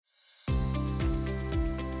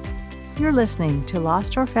You're listening to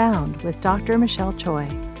Lost or Found with Dr. Michelle Choi.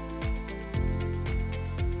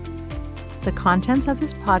 The contents of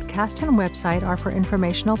this podcast and website are for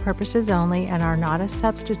informational purposes only and are not a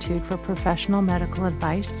substitute for professional medical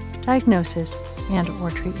advice, diagnosis,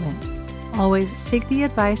 and/or treatment. Always seek the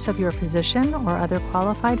advice of your physician or other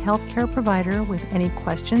qualified healthcare provider with any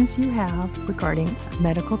questions you have regarding a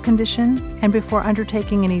medical condition and before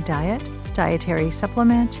undertaking any diet, dietary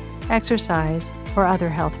supplement, exercise, or other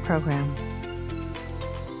health program.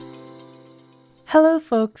 Hello,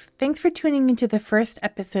 folks. Thanks for tuning into the first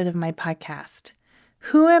episode of my podcast.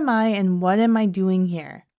 Who am I and what am I doing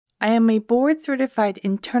here? I am a board-certified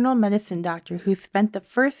internal medicine doctor who spent the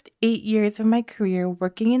first 8 years of my career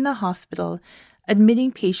working in the hospital,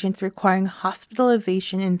 admitting patients requiring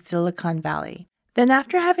hospitalization in Silicon Valley. Then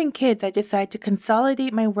after having kids, I decided to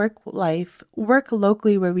consolidate my work life, work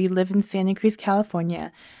locally where we live in Santa Cruz,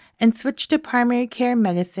 California, and switch to primary care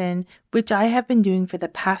medicine, which I have been doing for the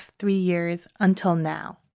past 3 years until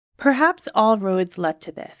now. Perhaps all roads led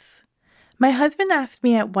to this. My husband asked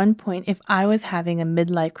me at one point if I was having a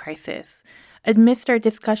midlife crisis, amidst our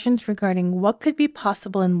discussions regarding what could be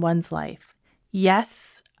possible in one's life.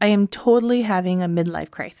 Yes, I am totally having a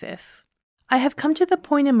midlife crisis. I have come to the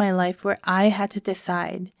point in my life where I had to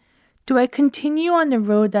decide, do I continue on the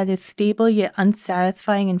road that is stable yet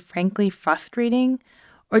unsatisfying and frankly frustrating?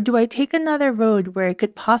 Or do I take another road where it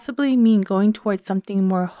could possibly mean going towards something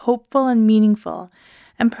more hopeful and meaningful,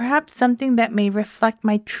 and perhaps something that may reflect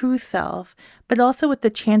my true self, but also with the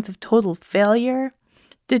chance of total failure?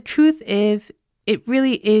 The truth is, it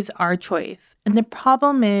really is our choice, and the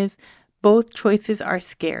problem is, both choices are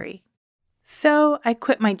scary. So I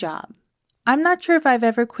quit my job. I'm not sure if I've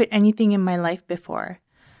ever quit anything in my life before,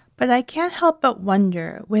 but I can't help but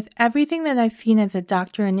wonder, with everything that I've seen as a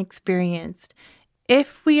doctor and experienced,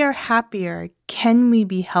 if we are happier, can we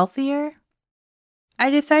be healthier? I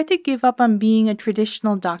decided to give up on being a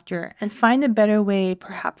traditional doctor and find a better way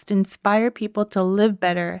perhaps to inspire people to live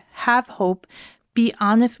better, have hope, be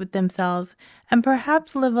honest with themselves, and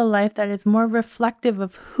perhaps live a life that is more reflective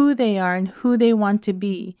of who they are and who they want to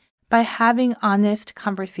be by having honest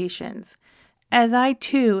conversations, as I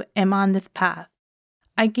too am on this path.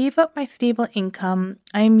 I gave up my stable income.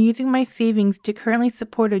 I am using my savings to currently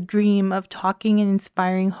support a dream of talking and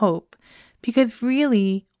inspiring hope. Because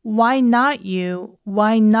really, why not you?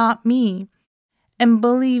 Why not me? And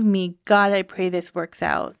believe me, God, I pray this works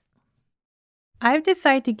out. I've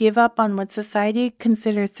decided to give up on what society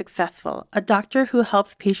considers successful, a doctor who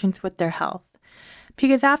helps patients with their health.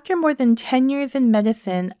 Because after more than 10 years in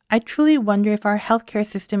medicine, I truly wonder if our healthcare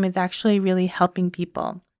system is actually really helping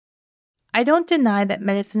people. I don't deny that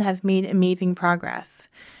medicine has made amazing progress.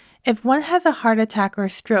 If one has a heart attack or a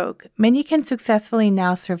stroke, many can successfully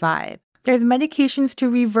now survive. There's medications to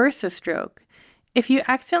reverse a stroke. If you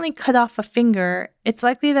accidentally cut off a finger, it's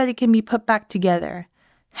likely that it can be put back together.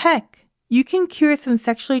 Heck, you can cure some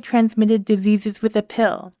sexually transmitted diseases with a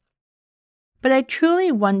pill. But I truly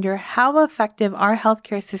wonder how effective our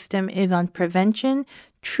healthcare system is on prevention,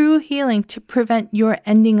 true healing to prevent your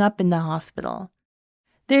ending up in the hospital.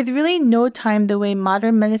 There's really no time the way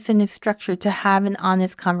modern medicine is structured to have an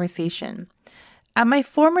honest conversation. At my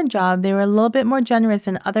former job, they were a little bit more generous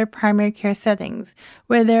than other primary care settings,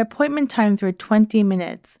 where their appointment times were 20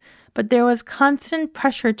 minutes, but there was constant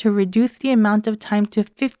pressure to reduce the amount of time to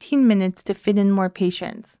 15 minutes to fit in more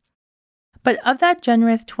patients. But of that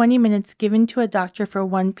generous 20 minutes given to a doctor for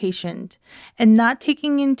one patient, and not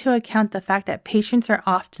taking into account the fact that patients are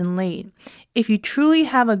often late, if you truly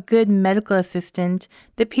have a good medical assistant,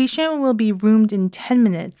 the patient will be roomed in 10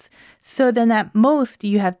 minutes. So then at most,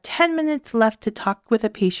 you have 10 minutes left to talk with a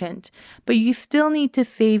patient, but you still need to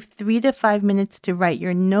save 3 to 5 minutes to write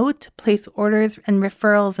your note, place orders, and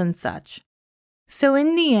referrals and such. So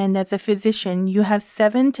in the end, as a physician, you have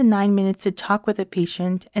 7 to 9 minutes to talk with a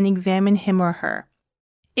patient and examine him or her.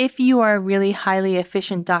 If you are a really highly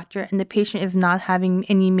efficient doctor and the patient is not having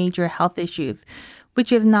any major health issues,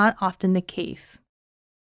 which is not often the case.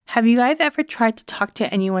 Have you guys ever tried to talk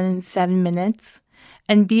to anyone in 7 minutes,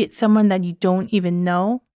 and be it someone that you don't even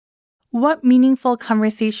know? What meaningful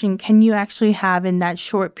conversation can you actually have in that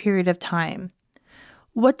short period of time?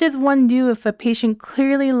 What does one do if a patient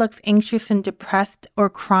clearly looks anxious and depressed or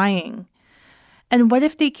crying? And what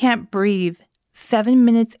if they can't breathe? 7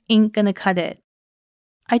 minutes ain't gonna cut it.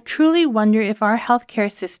 I truly wonder if our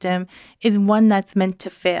healthcare system is one that's meant to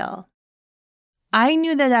fail. I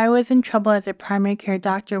knew that I was in trouble as a primary care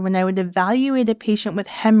doctor when I would evaluate a patient with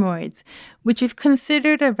hemorrhoids, which is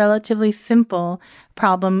considered a relatively simple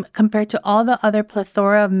problem compared to all the other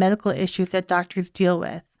plethora of medical issues that doctors deal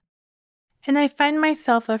with. And I find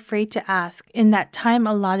myself afraid to ask, in that time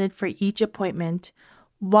allotted for each appointment,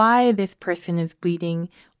 why this person is bleeding,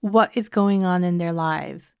 what is going on in their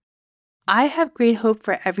lives. I have great hope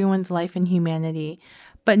for everyone's life and humanity,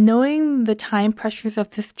 but knowing the time pressures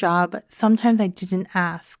of this job, sometimes I didn't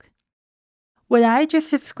ask. What I just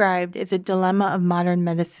described is a dilemma of modern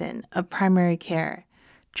medicine, of primary care,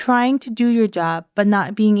 trying to do your job, but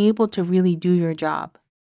not being able to really do your job.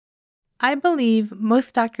 I believe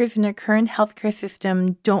most doctors in our current healthcare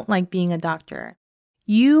system don't like being a doctor.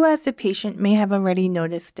 You as a patient may have already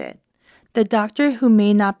noticed it. The doctor who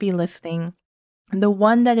may not be listening, the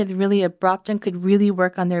one that is really abrupt and could really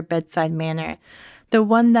work on their bedside manner, the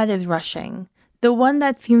one that is rushing, the one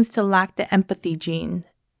that seems to lack the empathy gene,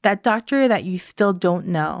 that doctor that you still don't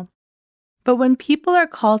know. But when people are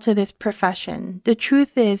called to this profession, the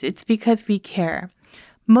truth is it's because we care.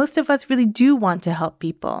 Most of us really do want to help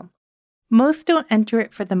people. Most don't enter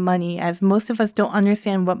it for the money, as most of us don't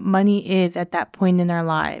understand what money is at that point in our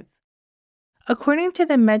lives. According to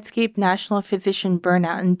the Medscape National Physician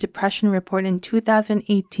Burnout and Depression Report in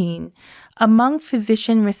 2018, among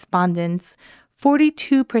physician respondents,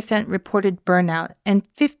 42% reported burnout, and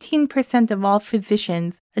 15% of all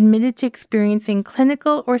physicians admitted to experiencing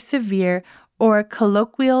clinical or severe or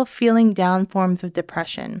colloquial feeling down forms of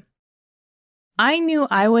depression. I knew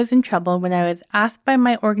I was in trouble when I was asked by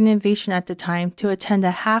my organization at the time to attend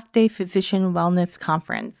a half-day physician wellness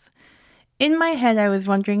conference. In my head, I was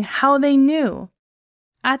wondering how they knew.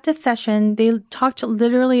 At the session, they talked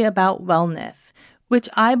literally about wellness, which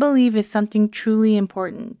I believe is something truly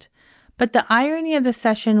important. But the irony of the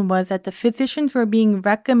session was that the physicians were being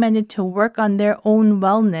recommended to work on their own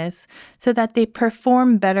wellness so that they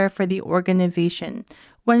perform better for the organization,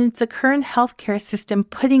 when it's the current healthcare system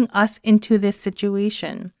putting us into this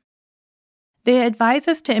situation. They advise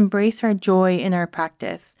us to embrace our joy in our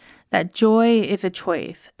practice, that joy is a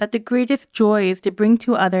choice, that the greatest joy is to bring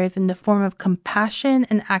to others in the form of compassion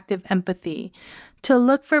and active empathy, to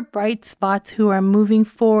look for bright spots who are moving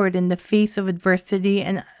forward in the face of adversity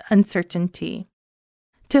and uncertainty,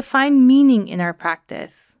 to find meaning in our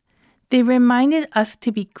practice. They reminded us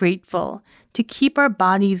to be grateful, to keep our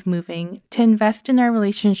bodies moving, to invest in our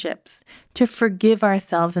relationships, to forgive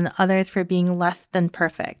ourselves and others for being less than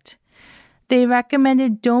perfect. They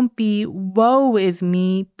recommended don't be woe is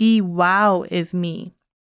me, be wow is me.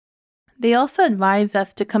 They also advised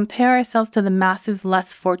us to compare ourselves to the masses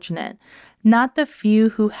less fortunate, not the few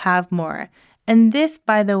who have more. And this,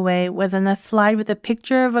 by the way, was on a slide with a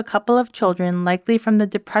picture of a couple of children, likely from the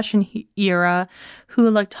Depression era, who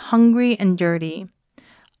looked hungry and dirty.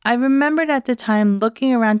 I remembered at the time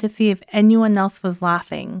looking around to see if anyone else was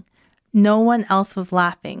laughing. No one else was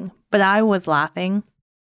laughing, but I was laughing.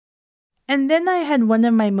 And then I had one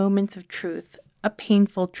of my moments of truth, a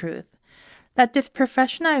painful truth, that this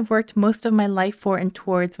profession I've worked most of my life for and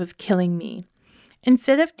towards was killing me.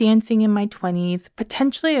 Instead of dancing in my 20s,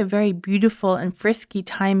 potentially a very beautiful and frisky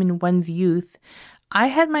time in one's youth, I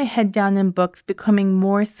had my head down in books, becoming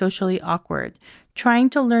more socially awkward, trying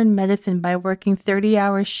to learn medicine by working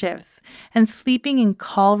 30-hour shifts and sleeping in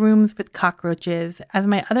call rooms with cockroaches, as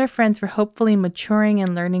my other friends were hopefully maturing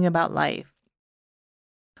and learning about life.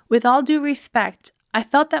 With all due respect, I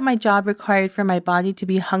felt that my job required for my body to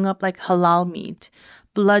be hung up like halal meat,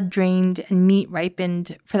 blood drained and meat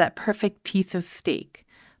ripened for that perfect piece of steak.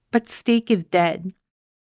 But steak is dead.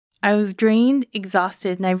 I was drained,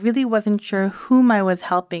 exhausted, and I really wasn't sure whom I was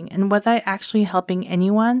helping, and was I actually helping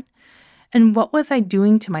anyone? And what was I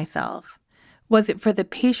doing to myself? Was it for the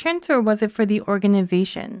patients or was it for the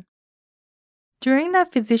organization? During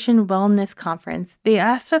that physician wellness conference, they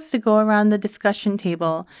asked us to go around the discussion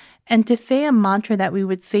table and to say a mantra that we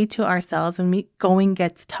would say to ourselves when going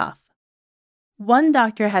gets tough. One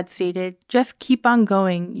doctor had stated, "Just keep on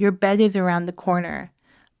going, your bed is around the corner."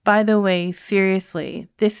 By the way, seriously,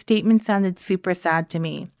 this statement sounded super sad to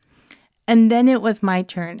me. And then it was my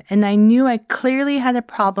turn, and I knew I clearly had a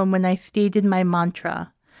problem when I stated my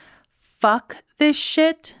mantra. Fuck this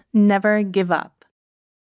shit, never give up.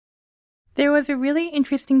 There was a really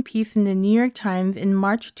interesting piece in the New York Times in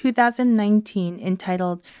March 2019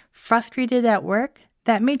 entitled "Frustrated at Work?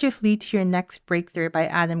 That May Just Lead to Your Next Breakthrough" by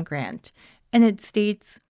Adam Grant. And it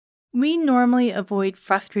states, "We normally avoid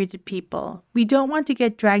frustrated people. We don't want to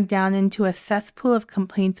get dragged down into a cesspool of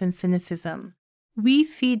complaints and cynicism. We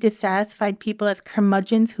see dissatisfied people as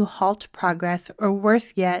curmudgeons who halt progress, or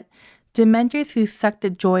worse yet, dementors who suck the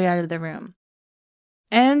joy out of the room.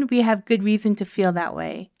 And we have good reason to feel that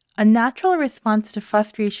way. A natural response to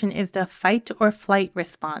frustration is the fight or flight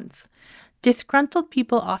response. Disgruntled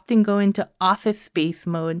people often go into office space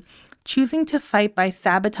mode, choosing to fight by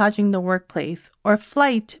sabotaging the workplace, or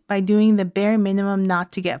flight by doing the bare minimum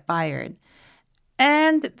not to get fired.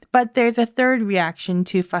 But there's a third reaction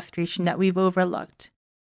to frustration that we've overlooked.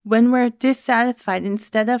 When we're dissatisfied,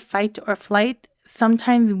 instead of fight or flight,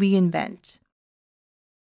 sometimes we invent.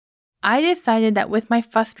 I decided that with my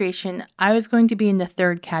frustration, I was going to be in the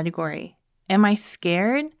third category. Am I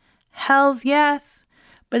scared? Hells yes.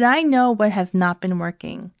 But I know what has not been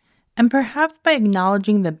working. And perhaps by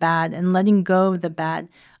acknowledging the bad and letting go of the bad,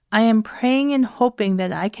 I am praying and hoping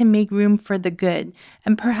that I can make room for the good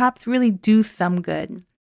and perhaps really do some good.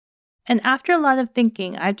 And after a lot of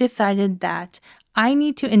thinking, I've decided that I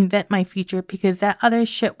need to invent my future because that other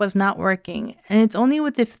shit was not working, and it's only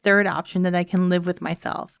with this third option that I can live with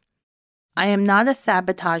myself. I am not a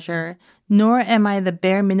sabotager, nor am I the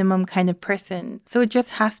bare minimum kind of person, so it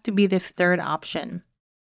just has to be this third option.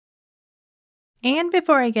 And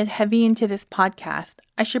before I get heavy into this podcast,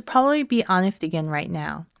 I should probably be honest again right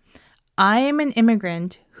now. I am an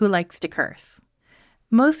immigrant who likes to curse.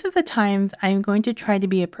 Most of the times I am going to try to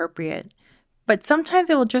be appropriate, but sometimes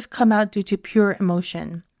it will just come out due to pure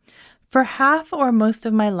emotion. For half or most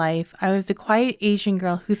of my life, I was a quiet Asian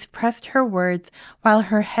girl who suppressed her words while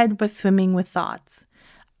her head was swimming with thoughts.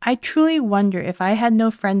 I truly wonder if I had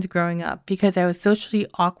no friends growing up because I was socially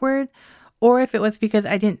awkward, or if it was because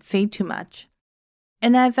I didn't say too much.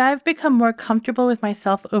 And as I've become more comfortable with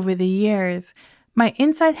myself over the years, my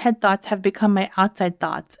inside head thoughts have become my outside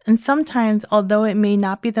thoughts, and sometimes, although it may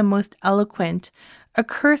not be the most eloquent, a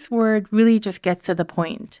curse word really just gets to the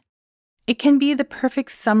point. It can be the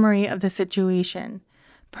perfect summary of the situation.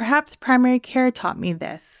 Perhaps primary care taught me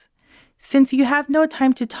this. Since you have no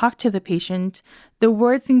time to talk to the patient, the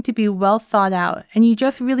words need to be well thought out, and you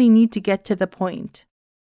just really need to get to the point.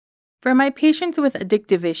 For my patients with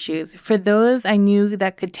addictive issues, for those I knew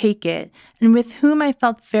that could take it, and with whom I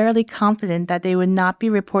felt fairly confident that they would not be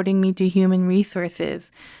reporting me to human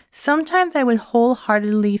resources, sometimes I would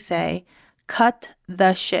wholeheartedly say, "Cut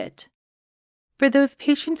the shit." For those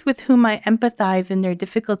patients with whom I empathize in their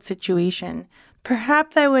difficult situation,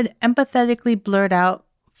 perhaps I would empathetically blurt out,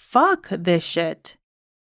 "Fuck this shit."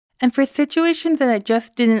 And for situations that I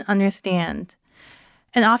just didn't understand,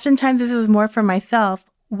 and oftentimes this was more for myself,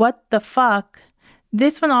 "What the fuck?"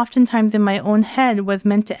 This one oftentimes in my own head was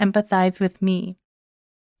meant to empathize with me.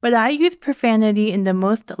 But I use profanity in the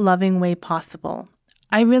most loving way possible.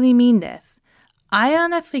 I really mean this. I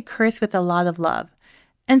honestly curse with a lot of love.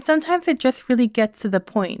 And sometimes it just really gets to the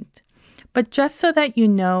point. But just so that you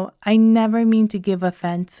know, I never mean to give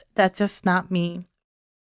offense. That's just not me.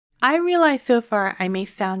 I realize so far I may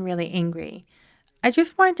sound really angry. I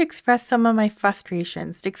just wanted to express some of my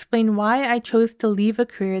frustrations to explain why I chose to leave a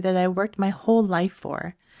career that I worked my whole life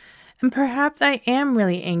for. And perhaps I am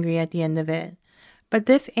really angry at the end of it. But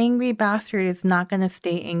this angry bastard is not going to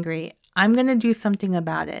stay angry. I'm going to do something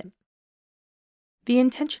about it. The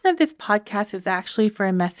intention of this podcast is actually for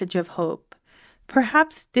a message of hope.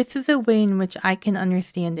 Perhaps this is a way in which I can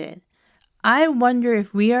understand it. I wonder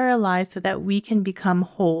if we are alive so that we can become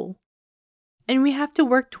whole. And we have to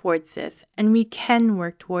work towards this, and we can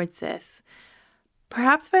work towards this.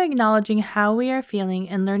 Perhaps by acknowledging how we are feeling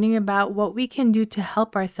and learning about what we can do to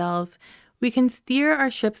help ourselves, we can steer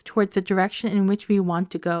our ships towards the direction in which we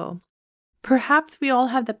want to go. Perhaps we all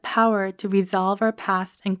have the power to resolve our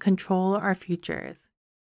past and control our futures.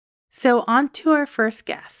 So on to our first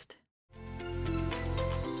guest.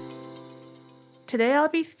 Today I'll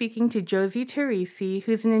be speaking to Josie Teresi,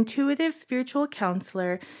 who's an intuitive spiritual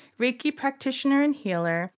counselor, Reiki practitioner and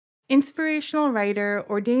healer, inspirational writer,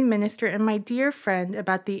 ordained minister, and my dear friend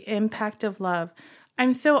about the impact of love.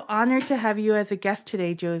 I'm so honored to have you as a guest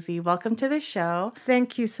today, Josie. Welcome to the show.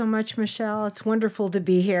 Thank you so much, Michelle. It's wonderful to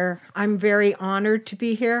be here. I'm very honored to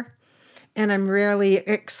be here, and I'm really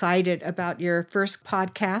excited about your first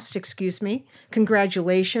podcast.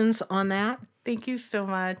 Congratulations on that. Thank you so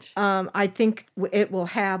much. I think it will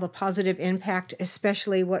have a positive impact,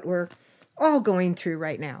 especially what we're all going through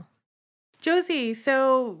right now. Josie,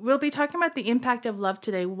 so we'll be talking about the impact of love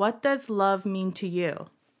today. What does love mean to you?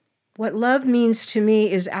 What love means to me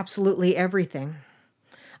is absolutely everything.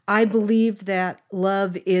 I believe that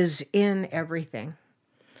love is in everything.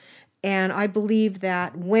 And I believe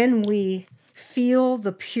that when we feel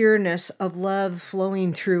the pureness of love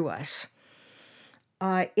flowing through us,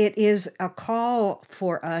 it is a call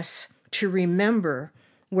for us to remember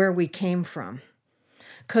where we came from.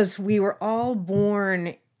 Because we were all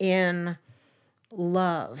born in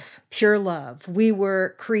love, pure love. We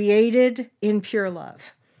were created in pure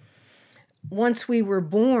love. Once we were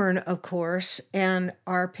born, of course, and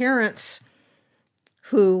our parents,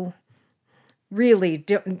 who really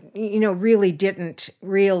didn't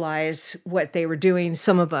realize what they were doing.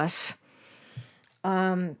 Some of us,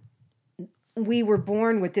 we were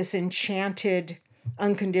born with this enchanted,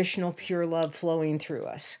 unconditional, pure love flowing through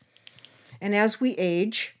us. And as we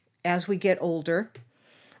age, as we get older,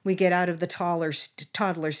 we get out of the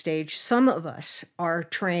toddler stage, some of us are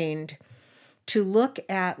trained to look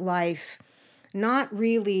at life not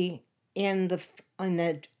really in the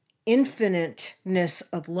infiniteness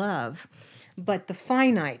of love, but the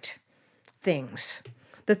finite things,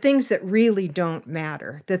 the things that really don't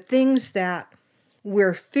matter, the things that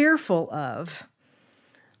we're fearful of,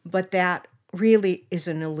 but that really is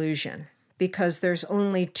an illusion because there's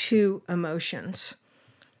only two emotions.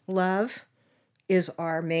 Love is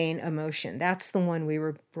our main emotion. That's the one we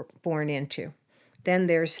were born into. Then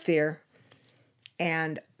there's fear.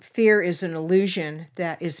 And fear is an illusion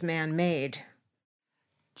that is man-made.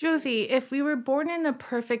 Josie, if we were born in a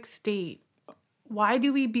perfect state, why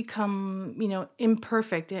do we become,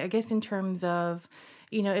 imperfect? I guess in terms of,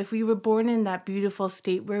 if we were born in that beautiful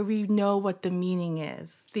state where we know what the meaning is,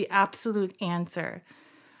 the absolute answer,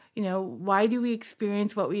 why do we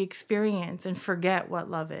experience what we experience and forget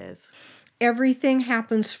what love is? Everything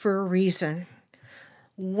happens for a reason.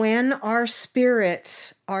 When our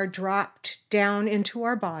spirits are dropped down into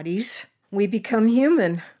our bodies, we become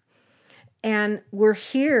human. And we're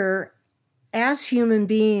here as human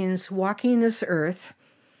beings walking this earth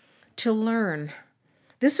to learn.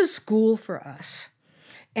 This is school for us.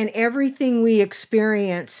 And everything we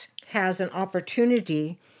experience has an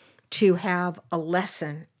opportunity to have a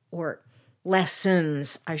lesson, or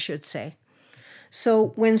lessons, I should say.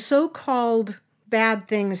 So when so-called bad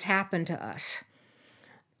things happen to us,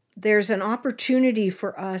 there's an opportunity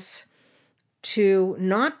for us to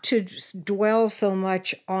not to dwell so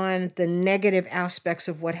much on the negative aspects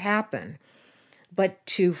of what happened, but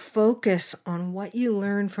to focus on what you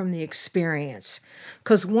learn from the experience.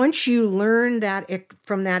 Because once you learn that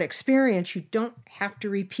from that experience, you don't have to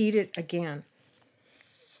repeat it again.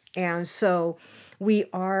 And so we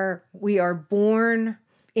are born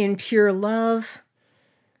in pure love.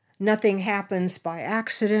 Nothing happens by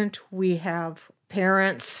accident. We have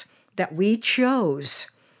parents that we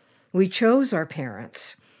chose. We chose our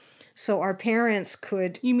parents. So our parents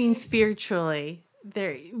could... You mean spiritually?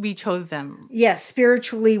 We chose them. Yes,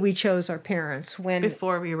 spiritually we chose our parents.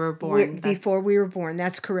 Before we were born. Before we were born.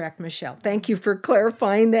 That's correct, Michelle. Thank you for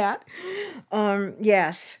clarifying that.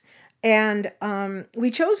 Yes. And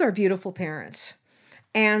we chose our beautiful parents.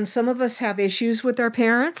 And some of us have issues with our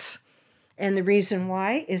parents. And the reason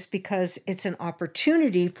why is because it's an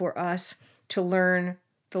opportunity for us to learn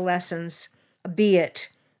the lessons, be it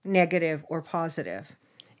negative or positive.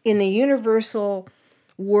 In the universal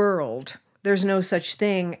world, there's no such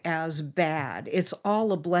thing as bad. It's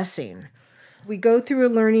all a blessing. We go through a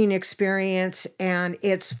learning experience, and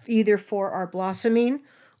it's either for our blossoming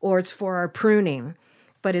or it's for our pruning,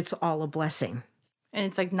 but it's all a blessing. And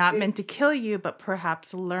it's like not meant to kill you, but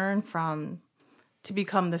perhaps learn from to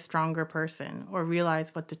become the stronger person or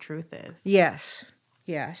realize what the truth is. Yes,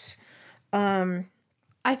 yes.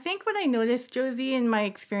 I think what I noticed, Josie, in my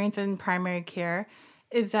experience in primary care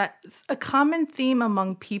is that a common theme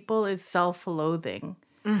among people is self-loathing.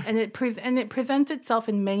 And it presents itself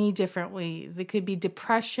in many different ways. It could be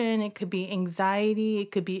depression, it could be anxiety,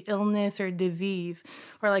 it could be illness or disease,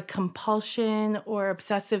 or like compulsion or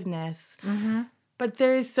obsessiveness. Mm-hmm. But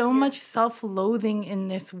there is so much self-loathing in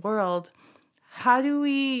this world. How do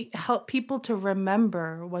we help people to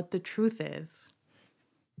remember what the truth is?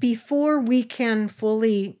 Before we can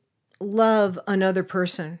fully love another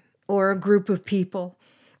person or a group of people,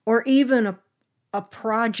 or even a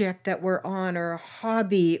project that we're on, or a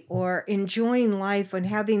hobby, or enjoying life and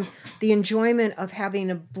having the enjoyment of having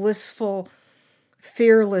a blissful,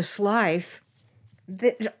 fearless life,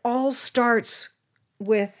 that it all starts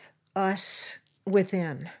with us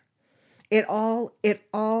within. It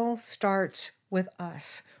all starts with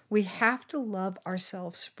us. We have to love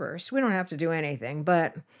ourselves first. We don't have to do anything,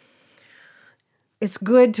 but it's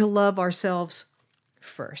good to love ourselves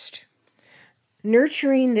first.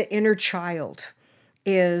 Nurturing the inner child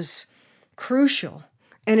is crucial,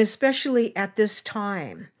 and especially at this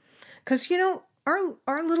time. Because,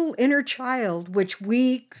 our little inner child, which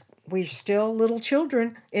we're still little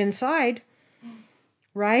children inside,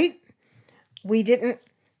 right? We didn't,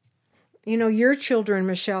 your children,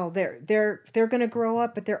 Michelle, they're going to grow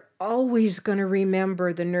up, but they're always going to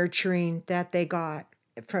remember the nurturing that they got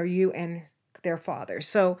from you and their father.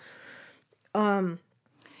 So,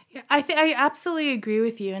 I absolutely agree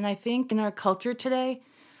with you. And I think in our culture today,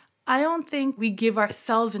 I don't think we give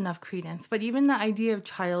ourselves enough credence. But even the idea of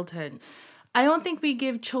childhood, I don't think we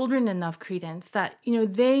give children enough credence that,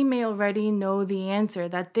 they may already know the answer,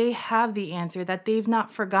 that they have the answer, that they've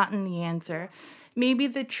not forgotten the answer. Maybe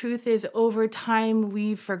the truth is over time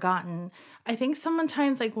we've forgotten. I think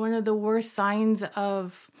sometimes like one of the worst signs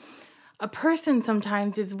of a person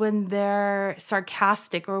sometimes is when they're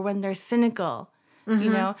sarcastic or when they're cynical,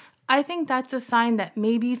 I think that's a sign that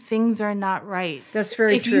maybe things are not right. That's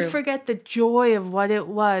very true. If you forget the joy of what it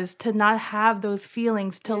was to not have those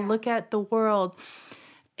feelings, to look at the world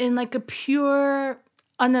in like a pure,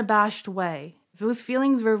 unabashed way. Those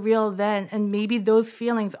feelings were real then, and maybe those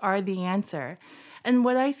feelings are the answer. And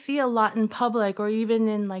what I see a lot in public or even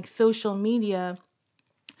in like social media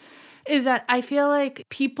is that I feel like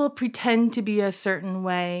people pretend to be a certain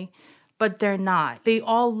way, but they're not. They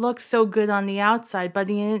all look so good on the outside, but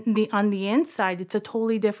on the inside, it's a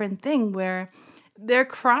totally different thing where they're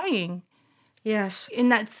crying. Yes.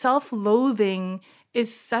 And that self-loathing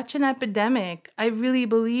is such an epidemic. I really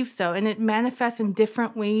believe so. And it manifests in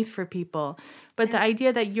different ways for people. But the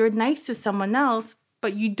idea that you're nice to someone else,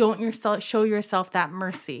 but you don't show yourself that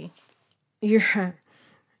mercy. You're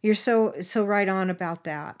so right on about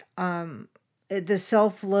that. The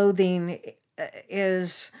self-loathing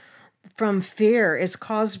is from fear. It's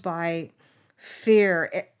caused by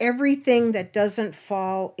fear. Everything that doesn't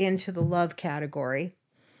fall into the love category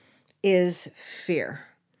is fear.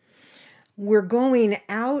 We're going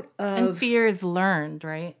out of... And fear is learned,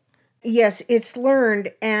 right? Yes, it's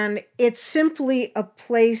learned, and it's simply a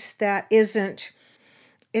place that isn't...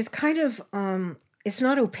 It's kind of... it's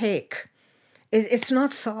not opaque. It's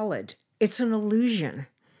not solid. It's an illusion.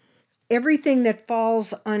 Everything that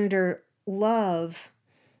falls under love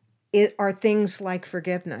are things like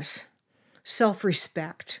forgiveness,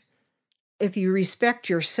 self-respect. If you respect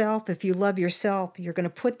yourself, if you love yourself, you're going to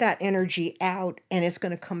put that energy out and it's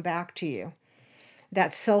going to come back to you.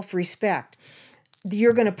 That self-respect.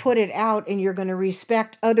 You're going to put it out and you're going to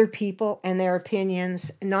respect other people and their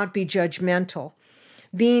opinions, not be judgmental.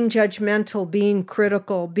 Being judgmental, being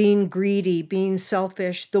critical, being greedy, being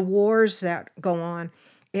selfish, the wars that go on,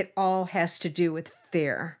 it all has to do with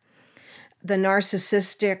fear. The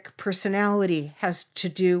narcissistic personality has to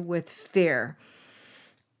do with fear.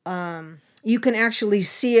 You can actually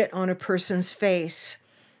see it on a person's face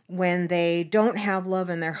when they don't have love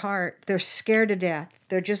in their heart. They're scared to death.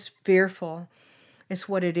 They're just fearful. It's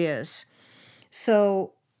what it is.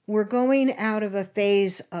 So we're going out of a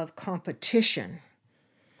phase of competition,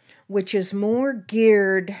 which is more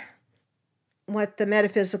geared, what in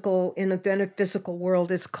the metaphysical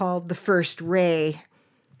world, it's called the first ray,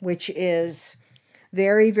 which is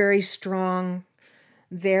very, very strong,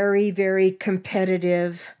 very, very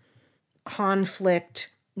competitive, conflict,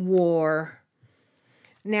 war.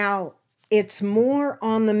 Now, it's more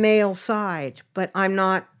on the male side, but I'm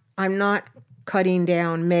not cutting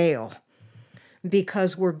down male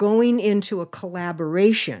because we're going into a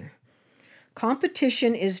collaboration.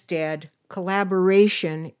 Competition is dead.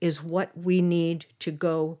 Collaboration is what we need to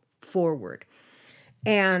go forward.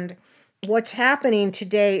 And what's happening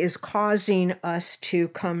today is causing us to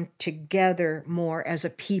come together more as a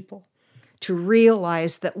people, to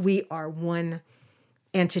realize that we are one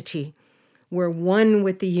entity. We're one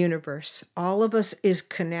with the universe. All of us is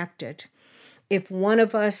connected. If one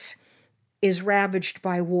of us is ravaged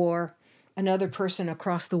by war, another person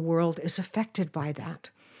across the world is affected by that.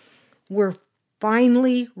 We're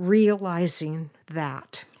finally realizing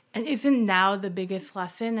that. And isn't now the biggest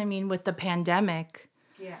lesson? I mean, with the pandemic,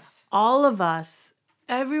 yes, all of us,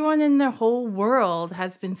 everyone in the whole world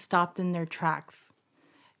has been stopped in their tracks.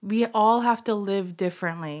 We all have to live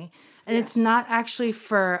differently. And It's not actually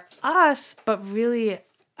for us, but really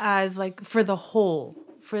as like for the whole,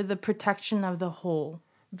 for the protection of the whole.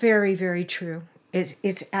 Very, very true.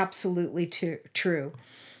 It's absolutely true.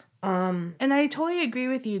 And I totally agree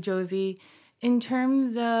with you, Josie, in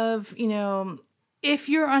terms of, if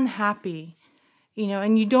you're unhappy,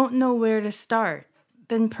 and you don't know where to start,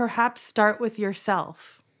 then perhaps start with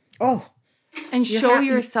yourself. Oh. And show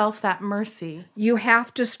yourself that mercy. You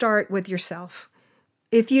have to start with yourself.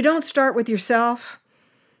 If you don't start with yourself,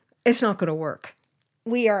 it's not going to work.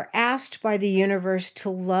 We are asked by the universe to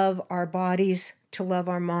love our bodies, to love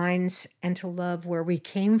our minds, and to love where we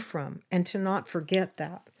came from, and to not forget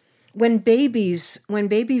that. When babies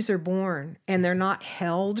are born and they're not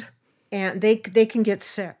held, and they can get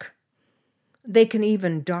sick. They can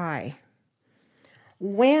even die.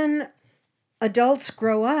 When adults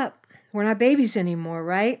grow up, we're not babies anymore,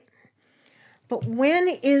 right? But when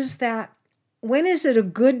is it a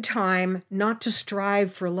good time not to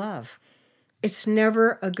strive for love? It's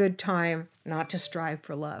never a good time not to strive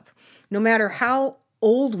for love. No matter how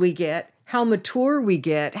old we get, how mature we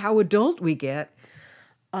get, how adult we get,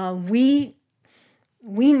 we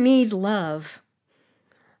need love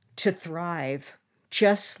to thrive,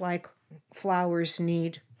 just like flowers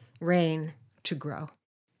need rain to grow.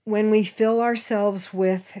 When we fill ourselves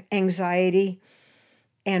with anxiety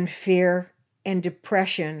and fear and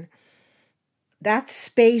depression, that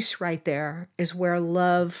space right there is where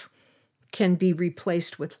love can be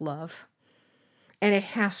replaced with love. And it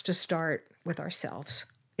has to start with ourselves.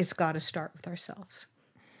 It's got to start with ourselves.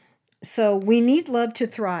 So we need love to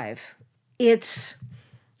thrive.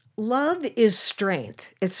 Love is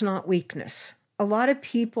strength. It's not weakness. A lot of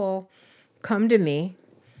people come to me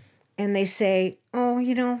and they say, oh,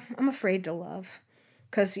 I'm afraid to love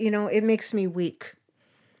because, it makes me weak.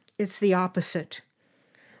 It's the opposite.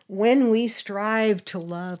 When we strive to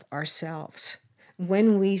love ourselves,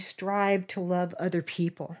 when we strive to love other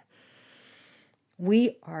people,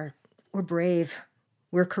 we're brave,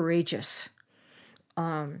 we're courageous.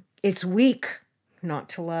 It's weak not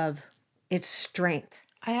to love. It's strength.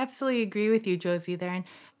 I absolutely agree with you, Josie, there. And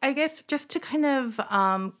I guess just to kind of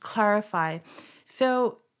clarify,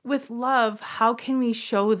 so with love, how can we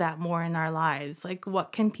show that more in our lives? Like,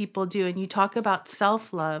 what can people do? And you talk about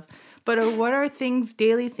self-love, but what are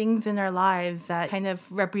daily things in our lives that kind of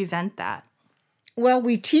represent that? Well,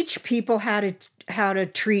 we teach people how to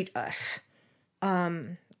treat us.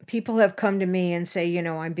 People have come to me and say,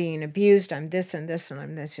 I'm being abused, I'm this and this, and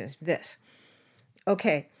I'm this.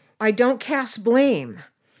 Okay, I don't cast blame,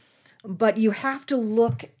 but you have to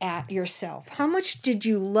look at yourself. How much did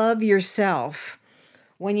you love yourself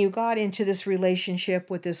when you got into this relationship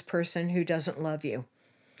with this person who doesn't love you?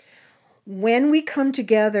 When we come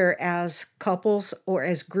together as couples or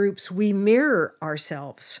as groups, we mirror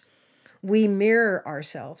ourselves.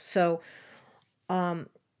 So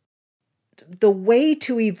the way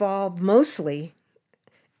to evolve mostly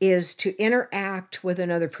is to interact with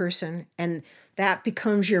another person, and that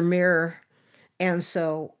becomes your mirror. And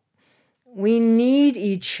so we need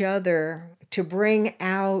each other to bring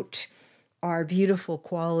out our beautiful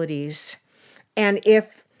qualities. And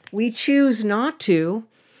if we choose not to,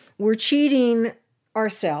 we're cheating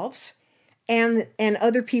ourselves and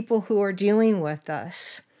other people who are dealing with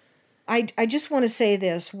us. I just want to say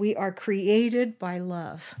this. We are created by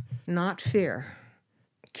love, not fear.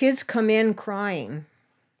 Kids come in crying,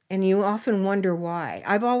 and you often wonder why.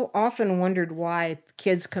 I've often wondered why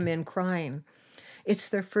kids come in crying. It's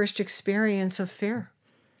their first experience of fear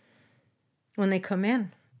when they come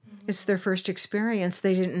in. It's their first experience.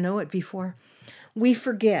 They didn't know it before. We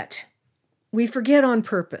forget. We forget on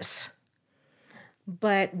purpose.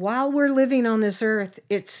 But while we're living on this earth,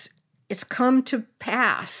 it's come to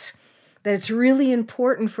pass that it's really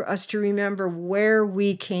important for us to remember where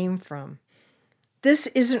we came from. This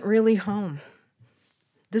isn't really home.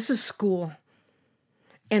 This is school.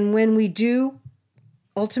 And when we do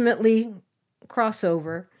ultimately cross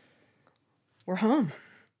over, we're home.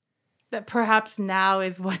 That perhaps now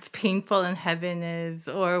is what's painful in heaven is,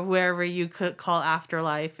 or wherever you could call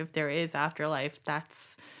afterlife, if there is afterlife,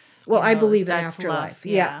 that's... Well, I believe in afterlife.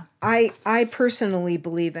 Love. Yeah. I personally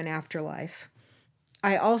believe in afterlife.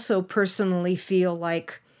 I also personally feel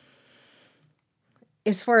like,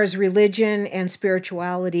 as far as religion and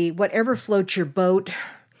spirituality, whatever floats your boat,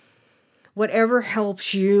 whatever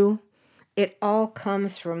helps you, it all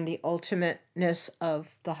comes from the ultimateness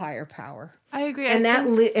of the higher power. I agree. And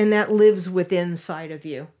that lives within inside of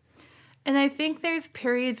you. And I think there's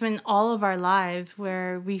periods in all of our lives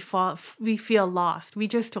where we feel lost. We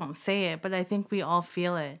just don't say it, but I think we all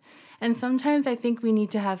feel it. And sometimes I think we need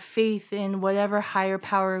to have faith in whatever higher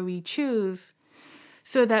power we choose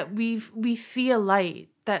so that we see a light,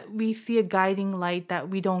 that we see a guiding light, that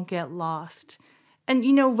we don't get lost. And,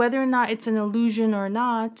 whether or not it's an illusion or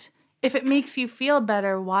not, if it makes you feel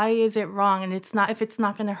better, why is it wrong? And if it's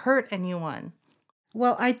not going to hurt anyone.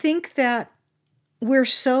 Well, I think that we're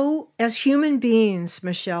so, as human beings,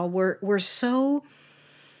 Michelle, we're so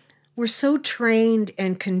trained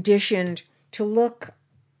and conditioned to look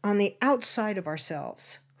on the outside of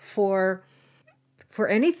ourselves for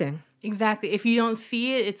anything. Exactly. If you don't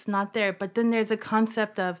see it, it's not there. But then there's a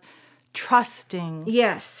concept of trusting.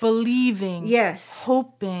 Yes. Believing. Yes.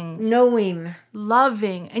 Hoping. Knowing.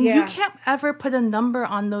 Loving. And you can't ever put a number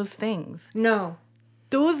on those things. No.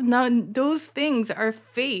 Those things are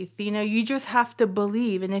faith. You just have to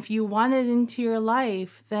believe. And if you want it into your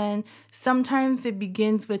life, then sometimes it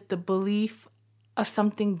begins with the belief of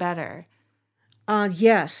something better.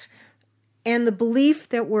 Yes. And the belief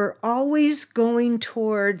that we're always going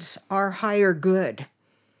towards our higher good.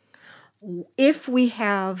 If we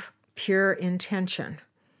have pure intention.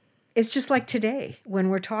 it's just like today when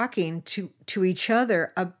we're talking to each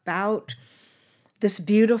other about this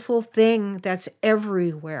beautiful thing that's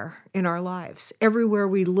everywhere in our lives, everywhere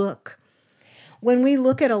we look. When we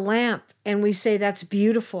look at a lamp and we say that's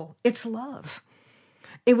beautiful, it's love.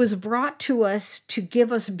 It was brought to us to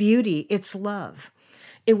give us beauty. It's love.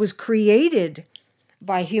 It was created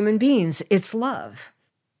by human beings. It's love.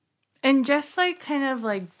 And just like kind of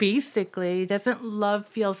like basically, doesn't love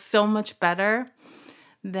feel so much better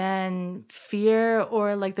than fear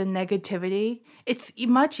or like the negativity? It's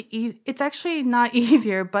it's actually not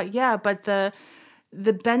easier, but yeah, but the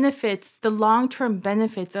benefits, the long-term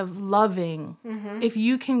benefits of loving, if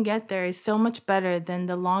you can get there, is so much better than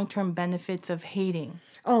the long-term benefits of hating.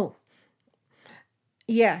 Oh,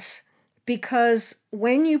 yes, because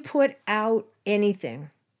when you put out anything,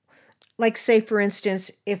 like say for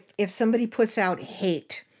instance, if somebody puts out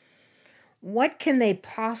hate, what can they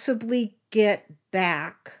possibly get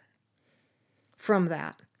back from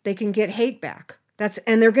that? They can get hate back.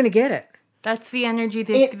 And they're going to get it. That's the energy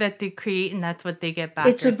that they create, and that's what they get back.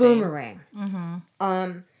 It's a boomerang.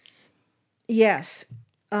 Yes.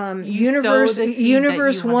 Universe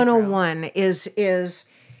 101 is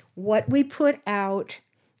what we put out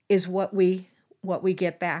is what we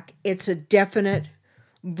get back. It's a definite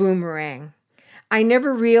boomerang. I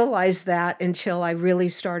never realized that until I really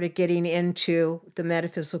started getting into the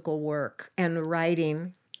metaphysical work and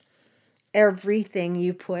writing. Everything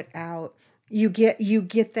you put out, you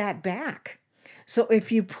get that back. So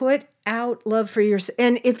if you put out love for yourself,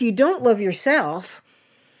 and if you don't love yourself,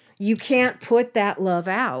 you can't put that love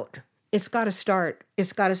out. It's got to start.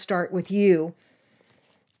 It's got to start with you.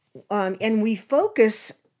 And we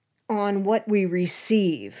focus on what we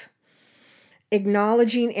receive,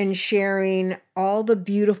 acknowledging and sharing all the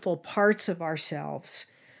beautiful parts of ourselves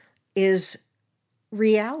is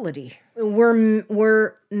reality.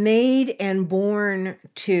 We're made and born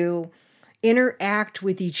to interact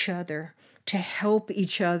with each other, to help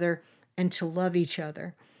each other, and to love each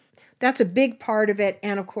other. That's a big part of it,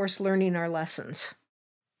 and of course, learning our lessons.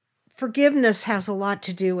 Forgiveness has a lot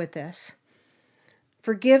to do with this.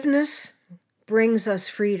 Forgiveness brings us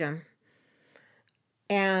freedom,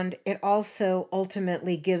 and it also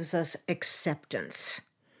ultimately gives us acceptance.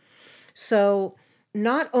 So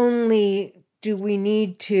not only do we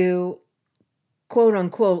need to, quote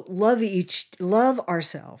unquote, love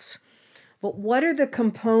ourselves, but what are the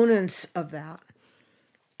components of that?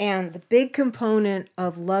 And the big component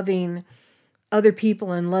of loving other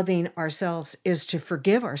people and loving ourselves is to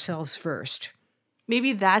forgive ourselves first.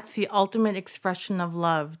 Maybe that's the ultimate expression of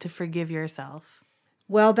love, to forgive yourself.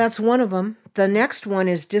 Well, that's one of them. The next one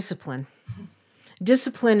is discipline.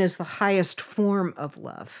 Discipline is the highest form of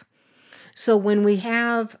love. So when we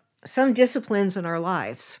have some disciplines in our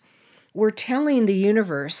lives, we're telling the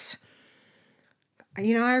universe,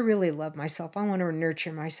 I really love myself. I want to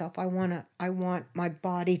nurture myself. I want my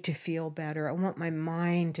body to feel better. I want my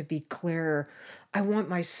mind to be clearer. I want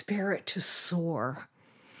my spirit to soar.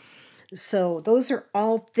 So those are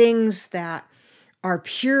all things that are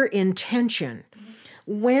pure intention.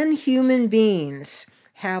 When human beings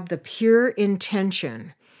have the pure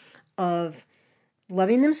intention of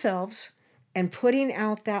loving themselves and putting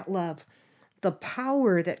out that love, the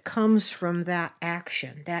power that comes from that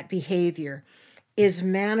action, that behavior, is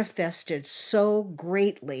manifested so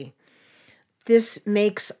greatly. This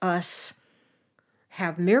makes us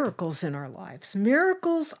have miracles in our lives.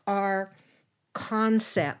 Miracles are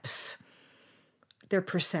concepts. They're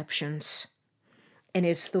perceptions. And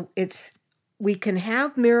we can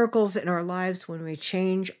have miracles in our lives when we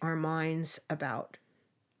change our minds about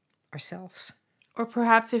ourselves. Or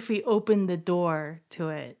perhaps if we open the door to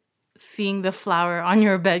it, seeing the flower on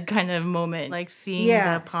your bed kind of moment, like seeing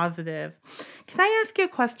the positive. Can I ask you a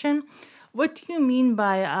question? What do you mean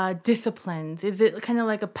by disciplines? Is it kind of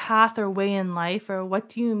like a path or way in life, or what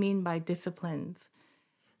do you mean by disciplines?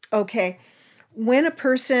 Okay. When a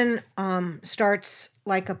person starts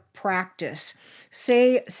like a practice,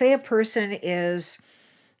 say a person is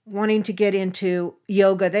wanting to get into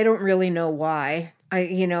yoga, they don't really know why.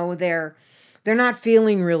 They're not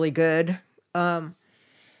feeling really good.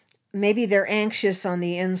 Maybe they're anxious on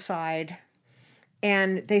the inside,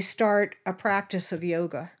 and they start a practice of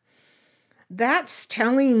yoga. That's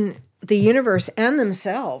telling the universe and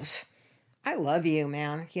themselves, I love you,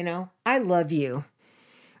 man. I love you.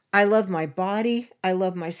 I love my body. I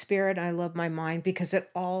love my spirit. I love my mind, because it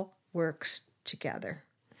all works together.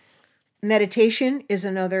 Meditation is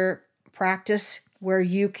another practice where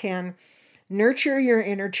you can nurture your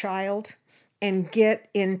inner child and get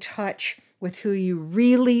in touch with who you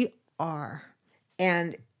really are.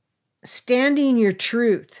 And standing your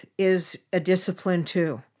truth is a discipline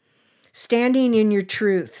too. Standing in your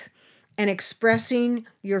truth and expressing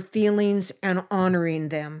your feelings and honoring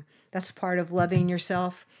them. That's part of loving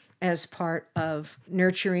yourself, as part of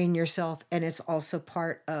nurturing yourself, and it's also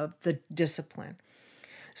part of the discipline.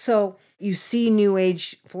 So you see New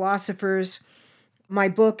Age philosophers. My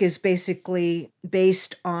book is basically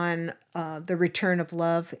based on the return of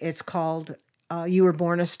love. It's called You Were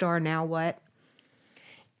Born a Star, Now What?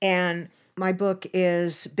 And my book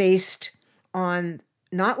is based on,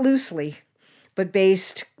 not loosely, but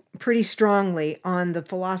based pretty strongly on the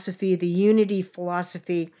philosophy, the unity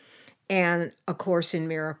philosophy, and A Course in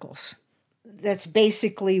Miracles. That's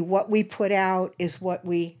basically what we put out is what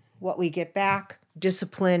we get back.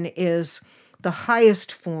 Discipline is the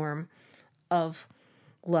highest form of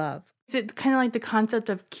love. Is it kind of like the concept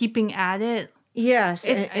of keeping at it? Yes,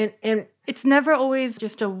 and it's never always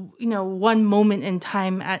just a one moment in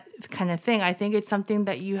time at kind of thing. I think it's something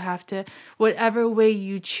that you have to, whatever way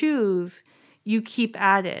you choose, you keep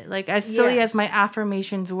at it. Like as silly as my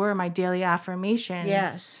affirmations were, my daily affirmations.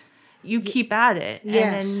 Yes. You keep at it.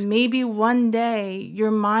 Yes. And then maybe one day your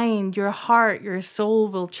mind, your heart, your soul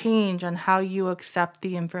will change on how you accept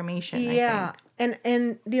the information. Yeah. I think.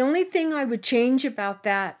 And the only thing I would change about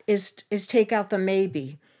that is take out the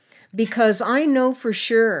maybe. Because I know for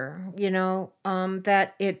sure,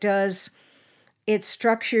 that it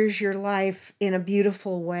structures your life in a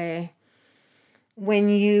beautiful way. When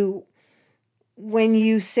you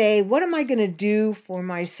say, what am I going to do for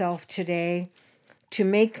myself today to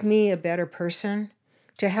make me a better person,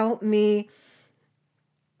 to help me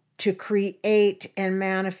to create and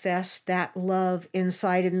manifest that love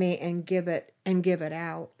inside of me and give it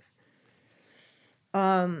out.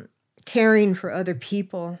 Caring for other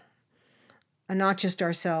people. And not just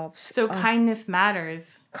ourselves. So kindness matters.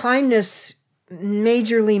 Kindness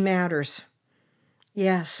majorly matters.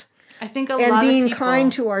 Yes. I think a lot of people... And being people...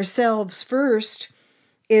 kind to ourselves first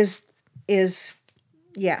is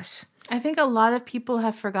yes. I think a lot of people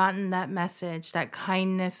have forgotten that message, that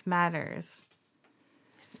kindness matters.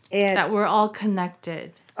 That we're all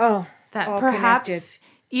connected. Oh, that all perhaps connected.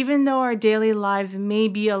 Even though our daily lives may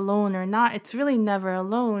be alone or not, it's really never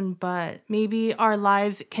alone, but maybe our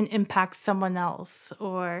lives can impact someone else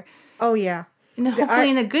or... Oh, yeah. Hopefully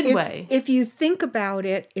in a good way. If you think about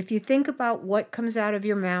it, if you think about what comes out of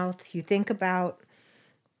your mouth, you think about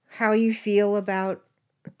how you feel about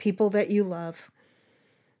people that you love,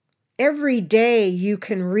 every day you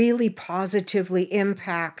can really positively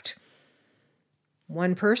impact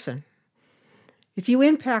one person. If you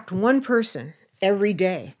impact one person every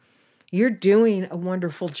day, you're doing a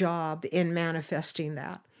wonderful job in manifesting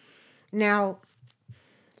that. Now,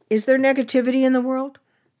 is there negativity in the world?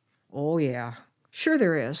 Oh, yeah. Sure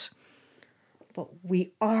there is. But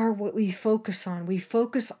we are what we focus on. We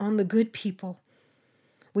focus on the good people.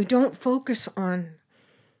 We don't focus on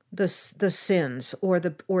the sins or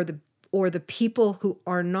the people who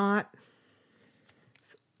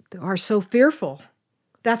are so fearful.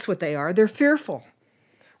 That's what they are. They're fearful.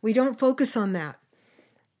 We don't focus on that.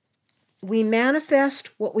 We manifest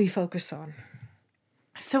what we focus on.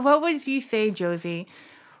 So what would you say, Josie?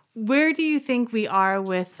 Where do you think we are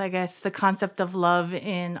with, I guess, the concept of love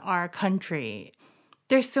in our country?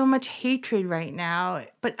 There's so much hatred right now,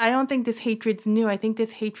 but I don't think this hatred's new. I think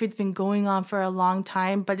this hatred's been going on for a long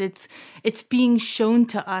time, but it's being shown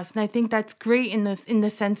to us. And I think that's great in the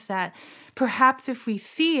sense that perhaps if we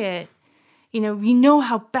see it, we know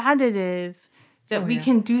how bad it is, that we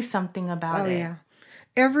can do something about it. Oh, yeah.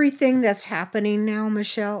 Everything that's happening now,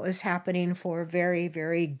 Michelle, is happening for a very,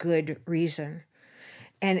 very good reason.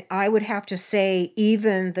 And I would have to say,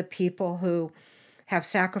 even the people who have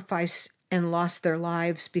sacrificed and lost their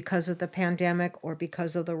lives because of the pandemic or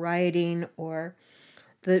because of the rioting or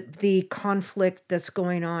the conflict that's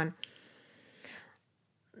going on,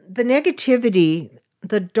 the negativity,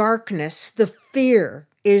 the darkness, the fear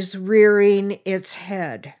is rearing its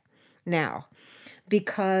head now.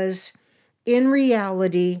 Because in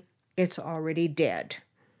reality, it's already dead.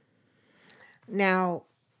 Now,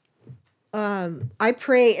 I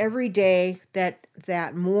pray every day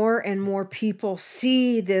that more and more people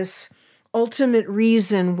see this ultimate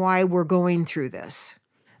reason why we're going through this.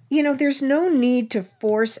 There's no need to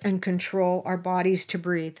force and control our bodies to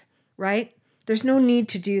breathe, right? There's no need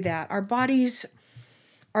to do that. Our bodies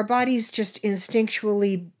just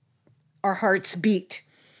instinctually, our hearts beat.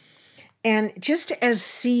 And just as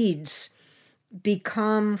seeds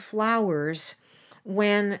become flowers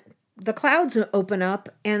when the clouds open up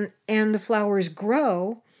and the flowers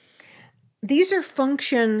grow, these are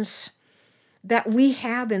functions that we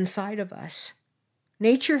have inside of us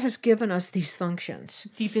Nature has given us these functions.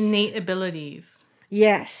 These innate abilities.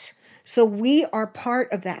 Yes. So we are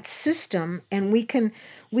part of that system, and we can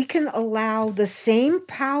allow the same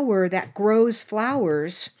power that grows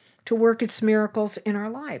flowers to work its miracles in our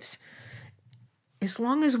lives, as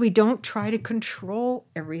long as we don't try to control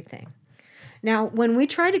everything. Now, when we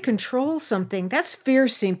try to control something, that's fear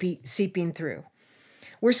seeping through.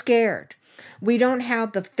 We're scared. We don't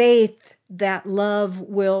have the faith that love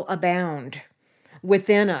will abound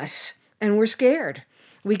within us, and we're scared.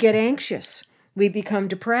 We get anxious. We become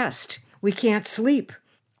depressed. We can't sleep.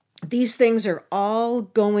 These things are all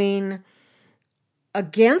going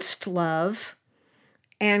against love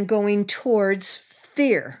and going towards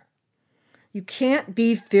fear. You can't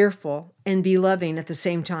be fearful and be loving at the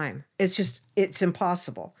same time. It's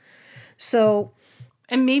impossible. So,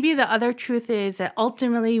 and maybe the other truth is that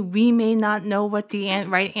ultimately we may not know what the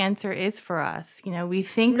right answer is for us. We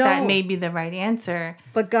think that may be the right answer.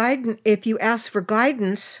 But if you ask for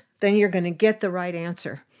guidance, then you're going to get the right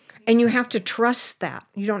answer. And you have to trust that.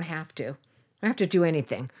 You don't have to. You don't have to do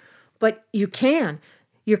anything. But you can.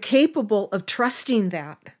 You're capable of trusting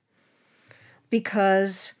that,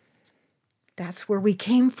 because that's where we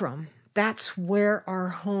came from. That's where our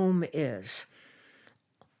home is.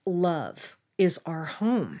 Love is our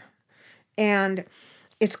home. And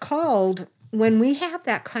it's called, when we have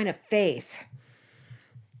that kind of faith,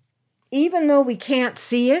 even though we can't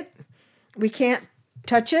see it, we can't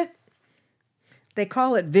touch it, they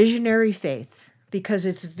call it visionary faith, because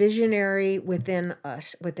it's visionary within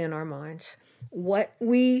us, within our minds. What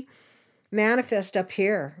we manifest up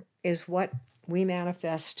here is what we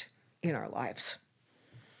manifest in our lives.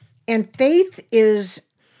 And faith is,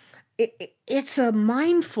 it's a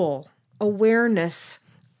mindful awareness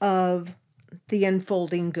of the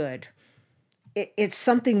unfolding good. It's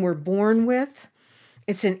something we're born with.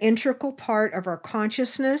 It's an integral part of our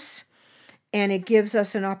consciousness, and it gives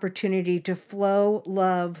us an opportunity to flow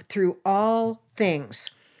love through all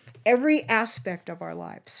things, every aspect of our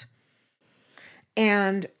lives.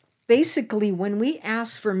 And basically, when we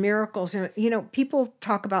ask for miracles, and people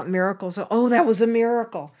talk about miracles, oh, that was a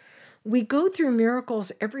miracle. We go through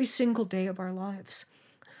miracles every single day of our lives.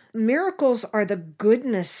 Miracles are the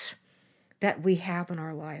goodness that we have in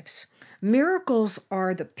our lives. Miracles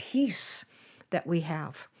are the peace that we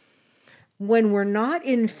have. When we're not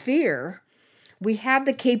in fear, we have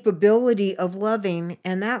the capability of loving,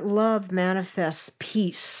 and that love manifests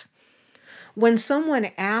peace. When someone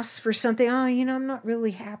asks for something, I'm not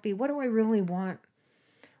really happy. What do I really want?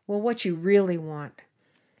 Well, what you really want,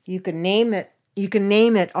 you can name it. You can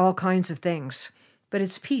name it all kinds of things, but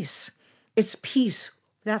it's peace. It's peace.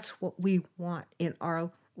 That's what we want in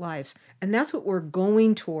our lives. And that's what we're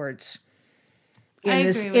going towards in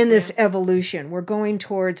this evolution. We're going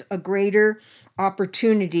towards a greater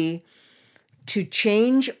opportunity to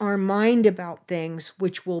change our mind about things,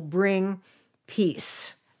 which will bring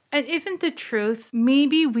peace. And isn't the truth,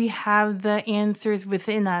 maybe we have the answers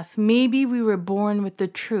within us. Maybe we were born with the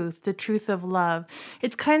truth of love.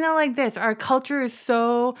 It's kind of like this. Our culture is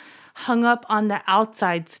so hung up on the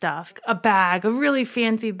outside stuff, a bag, a really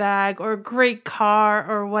fancy bag, or a great car,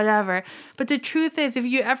 or whatever. But the truth is, if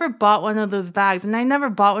you ever bought one of those bags, and I never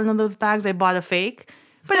bought one of those bags, I bought a fake.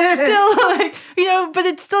 But it's still but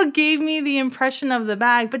it still gave me the impression of the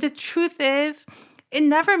bag. But the truth is, it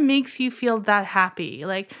never makes you feel that happy.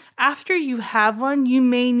 Like, after you have one, you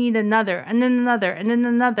may need another, and then another, and then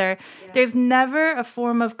another. Yes. There's never a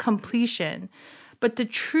form of completion. But the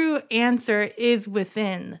true answer is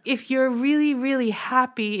within. If you're really, really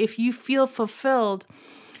happy, if you feel fulfilled,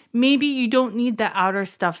 maybe you don't need the outer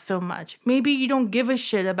stuff so much. Maybe you don't give a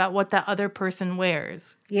shit about what that other person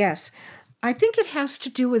wears. Yes. I think it has to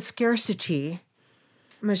do with scarcity,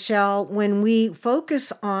 Michelle. When we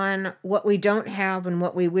focus on what we don't have and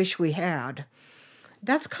what we wish we had,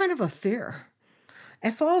 that's kind of a fear.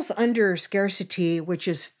 It falls under scarcity, which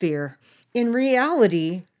is fear. In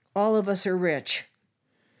reality, all of us are rich.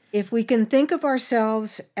 If we can think of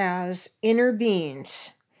ourselves as inner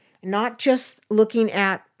beings, not just looking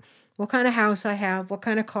at what kind of house I have, what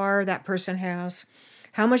kind of car that person has,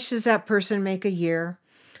 how much does that person make a year?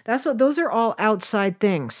 Those are all outside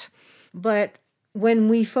things. But when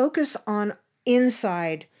we focus on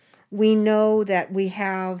inside, we know that we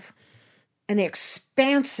have an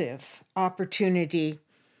expansive opportunity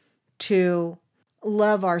to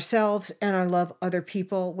love ourselves and love other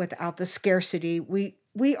people without the scarcity.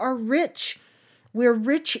 We are rich. We're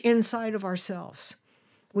rich inside of ourselves.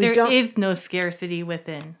 There is no scarcity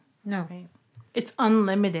within. No. Right? It's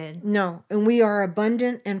unlimited. No. And we are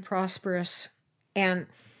abundant and prosperous. And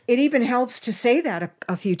it even helps to say that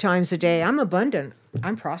a few times a day. I'm abundant.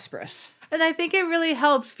 I'm prosperous. And I think it really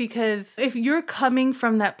helps because if you're coming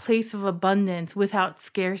from that place of abundance without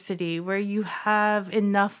scarcity, where you have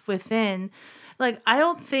enough within, like, I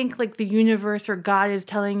don't think like the universe or God is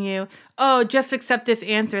telling you, oh, just accept this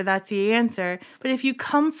answer, that's the answer. But if you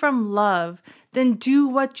come from love, then do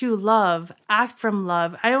what you love, act from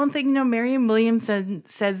love. I don't think, Marianne Williamson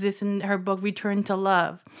says this in her book, Return to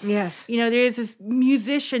Love. Yes. There's this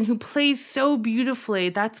musician who plays so beautifully.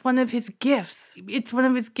 That's one of his gifts. It's one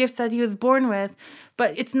of his gifts that he was born with.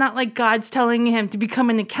 But it's not like God's telling him to become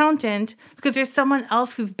an accountant because there's someone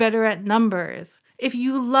else who's better at numbers. If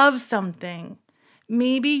you love something,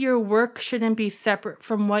 maybe your work shouldn't be separate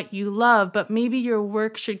from what you love, but maybe your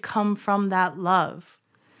work should come from that love.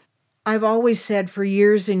 I've always said for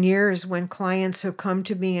years and years when clients have come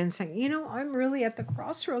to me and saying, I'm really at the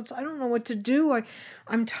crossroads. I don't know what to do.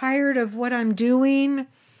 I'm tired of what I'm doing.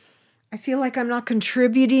 I feel like I'm not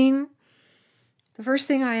contributing. The first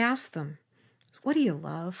thing I ask them is, what do you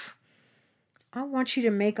love? I want you to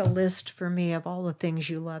make a list for me of all the things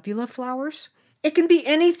you love. You love flowers? It can be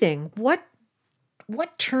anything. What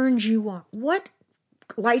turns you on? What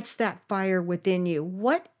lights that fire within you?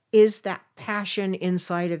 What is that passion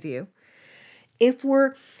inside of you? If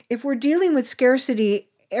we're dealing with scarcity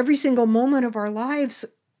every single moment of our lives,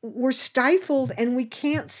 we're stifled and we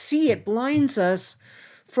can't see. It blinds us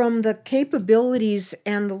from the capabilities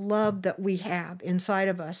and the love that we have inside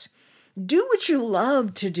of us. Do what you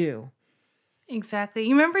love to do. Exactly.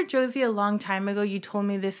 You remember, Josie, a long time ago, you told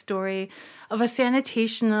me this story of a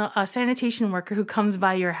sanitation worker who comes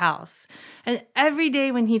by your house. And every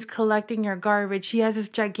day when he's collecting your garbage, he has this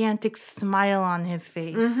gigantic smile on his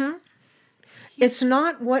face. Mm-hmm. It's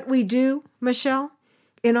not what we do, Michelle,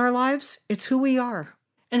 in our lives. It's who we are.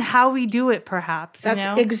 And how we do it, perhaps.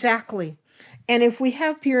 That's exactly. And if we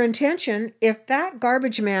have pure intention, if that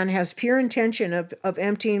garbage man has pure intention of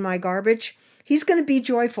emptying my garbage, he's going to be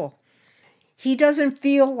joyful. He doesn't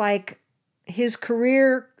feel like his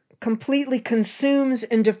career completely consumes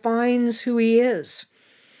and defines who he is.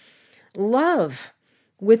 Love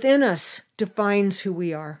within us defines who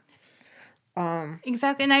we are.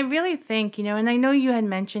 Exactly. And I really think, and I know you had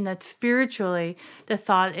mentioned that spiritually, the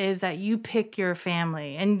thought is that you pick your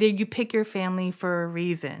family and you pick your family for a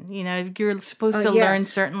reason. You're supposed to learn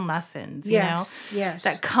certain lessons, yes.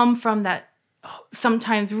 that come from that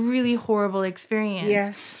sometimes really horrible experience.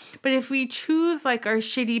 Yes. But if we choose like our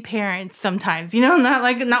shitty parents sometimes,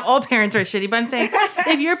 not all parents are shitty, but I'm saying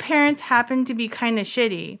if your parents happen to be kind of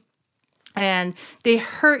shitty and they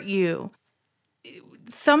hurt you,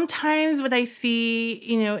 sometimes what I see,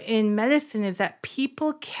 in medicine is that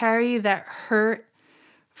people carry that hurt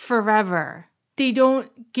forever. They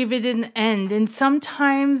don't give it an end. And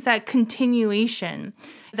sometimes that continuation,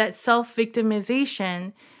 that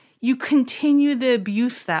self-victimization, you continue the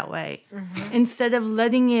abuse that way. Mm-hmm. Instead of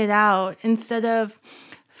letting it out, instead of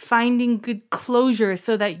finding good closure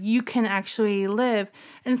so that you can actually live.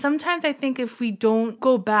 And sometimes I think if we don't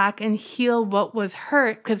go back and heal what was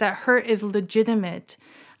hurt, because that hurt is legitimate,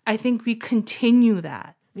 I think we continue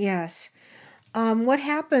that. Yes. What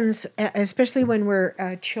happens, especially when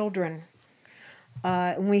we're children,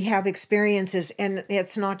 we have experiences, and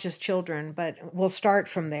it's not just children, but we'll start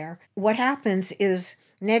from there. What happens is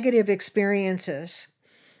negative experiences,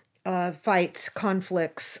 fights,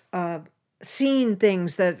 conflicts, seeing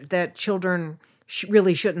things that children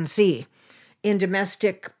really shouldn't see in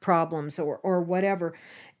domestic problems or whatever.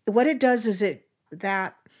 What it does is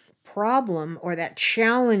that problem or that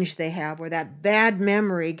challenge they have or that bad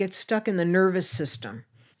memory gets stuck in the nervous system.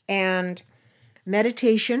 And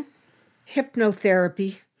meditation,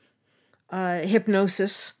 hypnotherapy,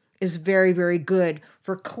 hypnosis is very, very good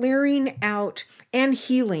for clearing out and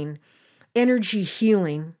healing, energy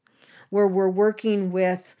healing, where we're working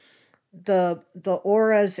with the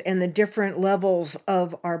auras and the different levels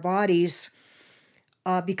of our bodies,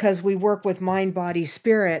 because we work with mind, body,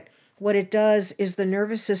 spirit. What it does is the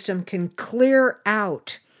nervous system can clear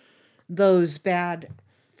out those bad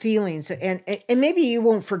feelings. And maybe you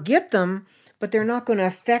won't forget them, but they're not going to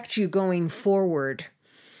affect you going forward.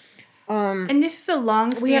 And this is a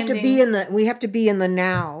long-standing... We have to be in the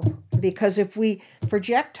now, because if we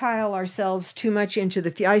projectile ourselves too much into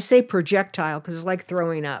the... I say projectile because it's like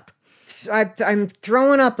throwing up. I'm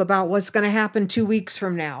throwing up about what's going to happen 2 weeks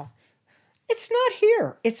from now. It's not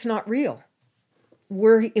here. It's not real.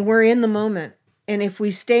 We're in the moment. And if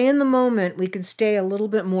we stay in the moment, we can stay a little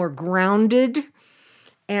bit more grounded.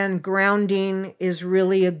 And grounding is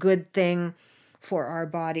really a good thing for our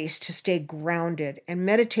bodies, to stay grounded. And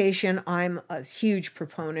meditation, I'm a huge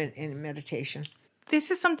proponent in meditation. This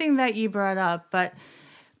is something that you brought up, but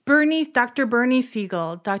Dr. Bernie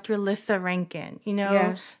Siegel, Dr. Lissa Rankin,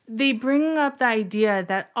 Yes. they bring up the idea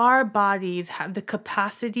that our bodies have the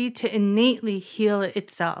capacity to innately heal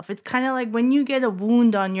itself. It's kind of like when you get a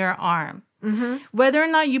wound on your arm. Whether or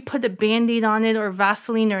not you put a Band-Aid on it or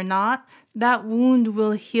Vaseline or not, that wound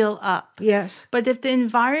will heal up. Yes. But if the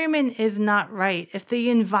environment is not right, if the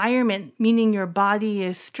environment, meaning your body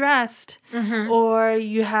is stressed, or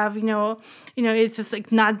you have, it's just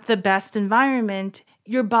like not the best environment,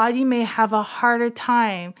 your body may have a harder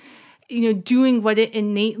time, doing what it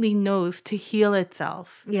innately knows to heal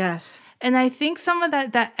itself. Yes. And I think some of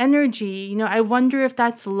that energy, I wonder if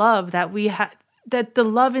that's love that we have, that the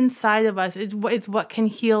love inside of us is what can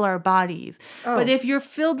heal our bodies. Oh. But if you're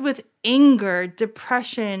filled with anger,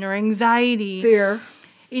 depression, or anxiety, Fear.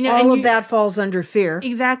 All of that falls under fear.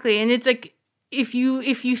 Exactly. And it's like if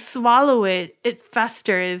you swallow it, it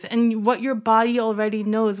festers, and what your body already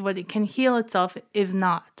knows what it can heal itself is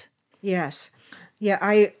not. Yes. Yeah,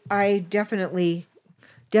 I definitely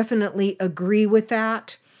agree with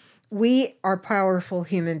that. We are powerful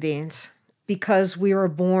human beings because we are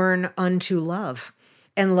born unto love,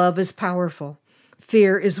 and love is powerful.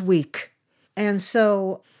 Fear is weak. And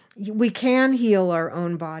so we can heal our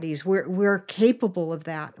own bodies. We're capable of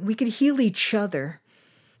that. We could heal each other.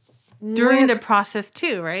 During the process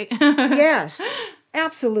too, right? Yes,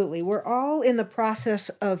 absolutely. We're all in the process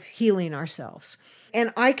of healing ourselves.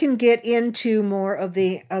 And I can get into more of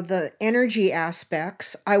the energy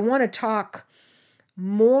aspects. I want to talk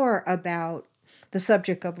more about the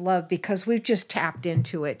subject of love because we've just tapped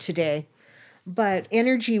into it today. But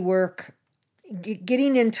energy work,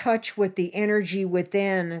 getting in touch with the energy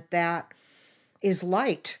within that is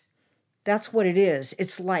light. That's what it is.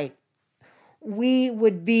 It's light. We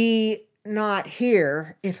would be not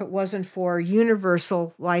here if it wasn't for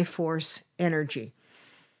universal life force energy.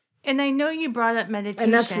 And I know you brought up meditation.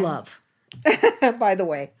 And that's love, by the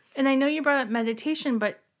way. And I know you brought up meditation,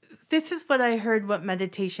 but this is what I heard what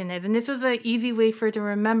meditation is. And this is an easy way for you to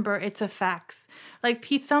remember its effects. Like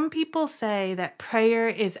some people say that prayer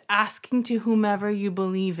is asking to whomever you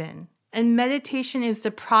believe in. And meditation is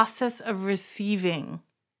the process of receiving.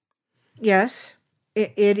 Yes,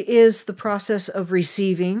 it is the process of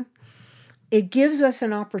receiving. It gives us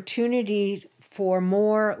an opportunity for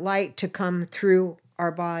more light to come through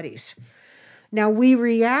our bodies. Now, we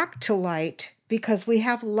react to light because we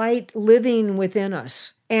have light living within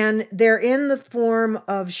us, and they're in the form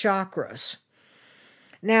of chakras.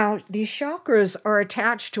 Now, these chakras are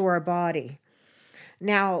attached to our body.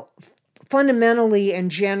 Now, fundamentally and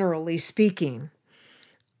generally speaking,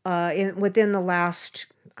 within the last,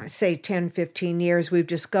 I say 10, 15 years, we've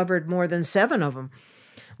discovered more than 7 of them.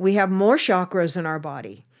 We have more chakras in our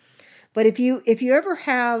body. But if you ever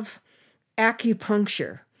have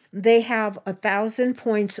acupuncture, they have 1,000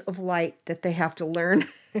 points of light that they have to learn.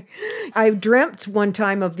 I dreamt one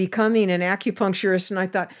time of becoming an acupuncturist, and I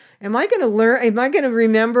thought, am I going to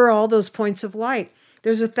remember all those points of light?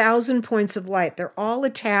 There's 1,000 points of light. They're all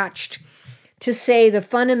attached to, say, the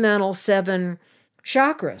fundamental 7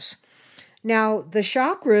 chakras. Now, the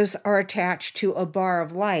chakras are attached to a bar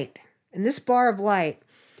of light, and this bar of light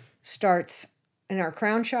starts in our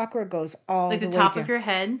crown chakra, goes all the way down. Like the top of your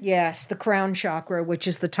head? Yes, the crown chakra, which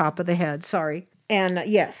is the top of the head, sorry. And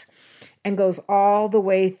yes, and goes all the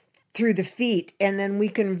way through the feet. And then we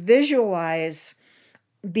can visualize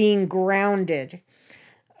being grounded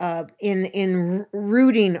in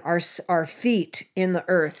rooting our feet in the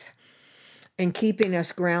earth and keeping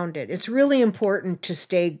us grounded. It's really important to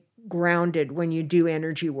stay grounded when you do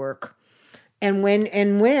energy work and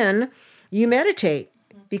when you meditate,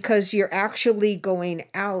 because you're actually going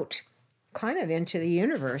out kind of into the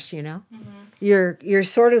universe, You're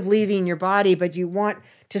sort of leaving your body, but you want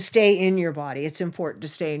to stay in your body. It's important to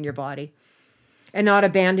stay in your body and not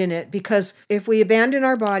abandon it, because if we abandon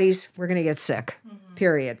our bodies, we're going to get sick,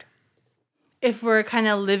 period. If we're kind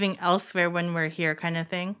of living elsewhere when we're here kind of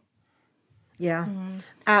thing. Yeah.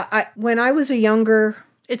 When I was a younger...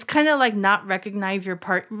 It's kind of like not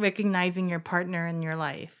recognizing your partner in your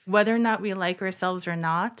life. Whether or not we like ourselves or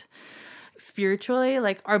not, spiritually,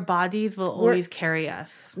 like our bodies will always carry us.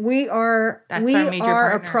 We are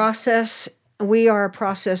a process. We are a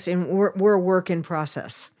process, and we're a work in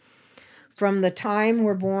process. From the time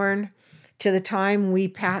we're born to the time we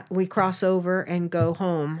cross over and go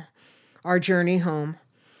home, our journey home,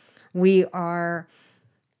 we are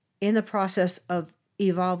in the process of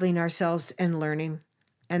evolving ourselves and learning.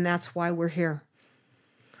 And that's why we're here.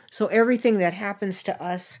 So everything that happens to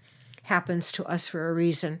us for a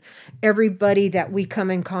reason. Everybody that we come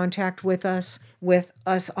in contact with us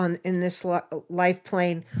in this life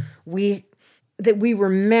plane, that we were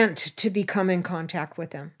meant to become in contact with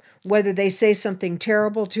them. Whether they say something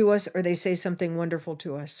terrible to us or they say something wonderful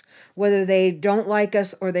to us, whether they don't like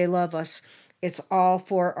us or they love us, it's all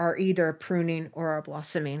for our either pruning or our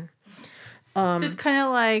blossoming. It's kind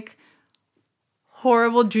of like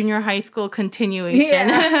horrible junior high school continuation.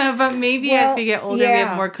 Yeah. But maybe as we get older, we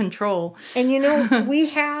have more control. And we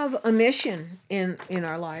have a mission in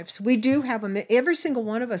our lives. We do have every single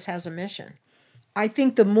one of us has a mission. I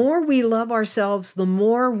think the more we love ourselves, the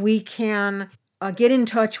more we can get in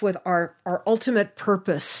touch with our ultimate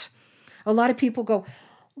purpose. A lot of people go,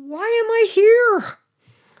 why am I here?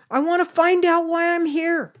 I want to find out why I'm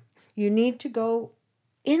here. You need to go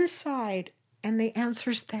inside, and the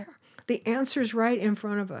answer's there. The answer's right in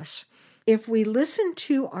front of us. If we listen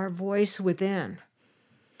to our voice within,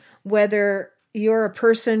 whether you're a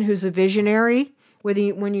person who's a visionary,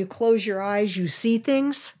 when you close your eyes, you see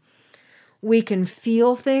things, we can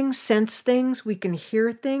feel things, sense things, we can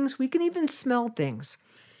hear things, we can even smell things.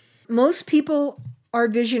 Most people are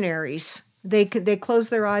visionaries. They close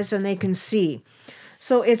their eyes and they can see.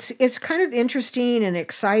 So it's kind of interesting and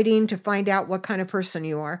exciting to find out what kind of person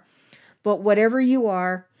you are. But whatever you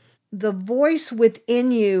are, the voice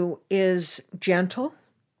within you is gentle,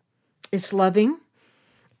 it's loving,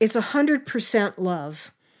 it's 100%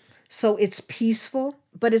 love. So it's peaceful,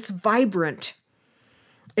 but it's vibrant.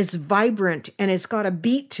 It's vibrant and it's got a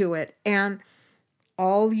beat to it. And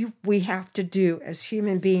all we have to do as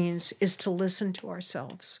human beings is to listen to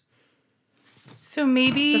ourselves. So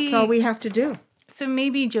maybe that's all we have to do. So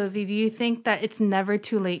maybe, Josie, do you think that it's never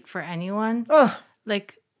too late for anyone? Oh,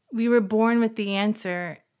 like we were born with the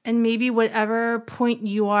answer, and maybe whatever point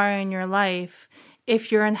you are in your life,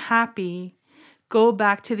 if you're unhappy, go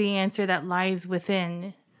back to the answer that lies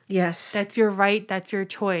within. Yes. That's your right. That's your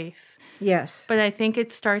choice. Yes. But I think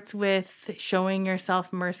it starts with showing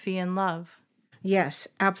yourself mercy and love. Yes,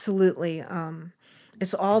 absolutely.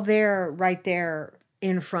 It's all there, right there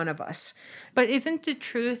in front of us. But isn't the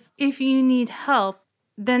truth, if you need help,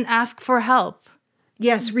 then ask for help?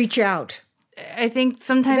 Yes, reach out. I think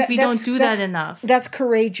sometimes we don't do that enough. That's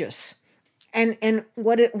courageous. And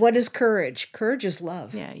what is courage? Courage is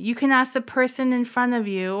love. Yeah, you can ask the person in front of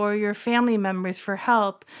you or your family members for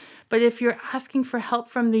help, but if you're asking for help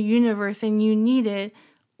from the universe and you need it,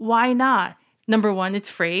 why not? Number one, it's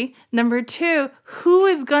free. Number two, who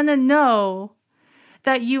is gonna know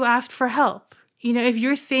that you asked for help? You know, if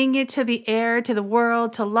you're saying it to the air, to the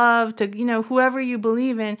world, to love, to, whoever you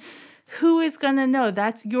believe in, who is going to know?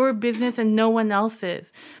 That's your business and no one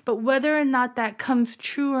else's. But whether or not that comes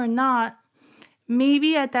true or not,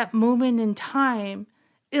 maybe at that moment in time,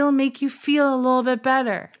 it'll make you feel a little bit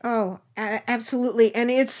better. Oh, absolutely. And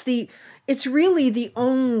it's really the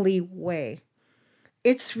only way.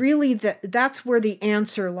 It's really that's where the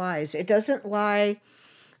answer lies. It doesn't lie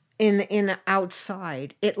in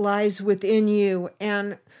outside. It lies within you,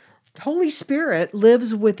 and Holy Spirit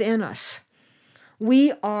lives within us.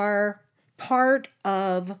 We are part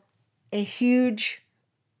of a huge,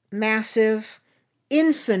 massive,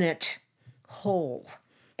 infinite whole.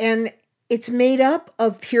 And it's made up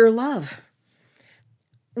of pure love.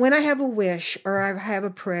 When I have a wish or I have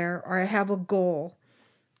a prayer or I have a goal,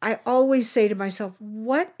 I always say to myself,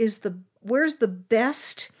 where's the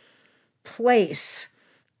best place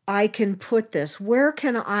I can put this? Where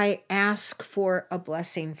can I ask for a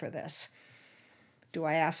blessing for this? Do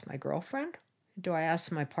I ask my girlfriend? Do I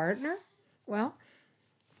ask my partner? Well,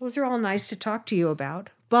 those are all nice to talk to you about.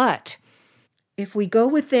 But if we go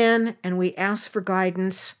within and we ask for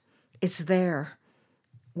guidance, it's there.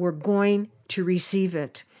 We're going to receive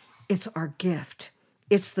it. It's our gift.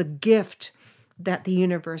 It's the gift that the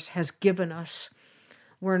universe has given us.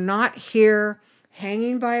 We're not here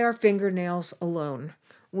hanging by our fingernails alone.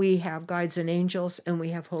 We have guides and angels, and we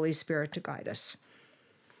have Holy Spirit to guide us.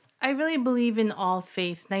 I really believe in all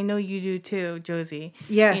faiths, and I know you do too, Josie.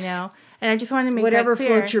 Yes. And I just want to make whatever that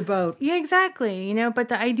clear. Floats your boat. Yeah, exactly. But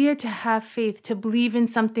the idea to have faith, to believe in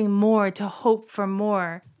something more, to hope for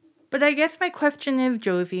more. But I guess my question is,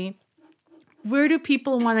 Josie, where do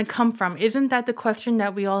people want to come from? Isn't that the question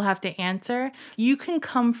that we all have to answer? You can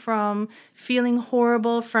come from feeling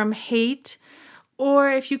horrible, from hate,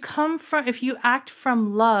 or if you act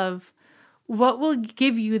from love, what will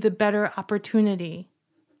give you the better opportunity?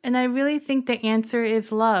 And I really think the answer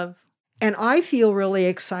is love. And I feel really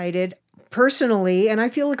excited personally, and I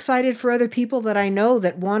feel excited for other people that I know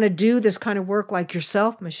that want to do this kind of work like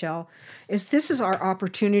yourself, Michelle, this is our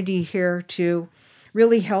opportunity here to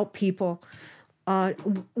really help people.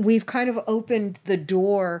 We've kind of opened the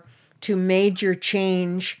door to major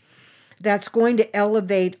change that's going to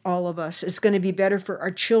elevate all of us. It's going to be better for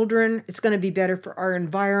our children. It's going to be better for our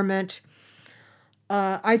environment.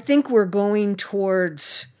 I think we're going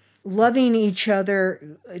towards loving each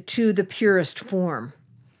other to the purest form.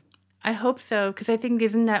 I hope so, because I think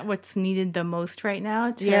isn't that what's needed the most right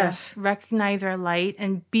now? To Yes. recognize our light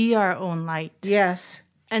and be our own light. Yes.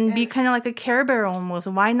 And be kind of like a Care Bear almost.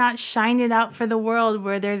 Why not shine it out for the world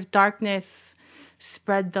where there's darkness?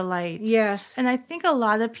 Spread the light. Yes. And I think a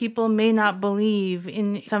lot of people may not believe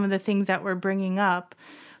in some of the things that we're bringing up.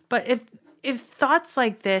 But if thoughts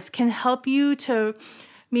like this can help you to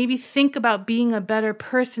maybe think about being a better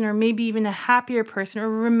person or maybe even a happier person or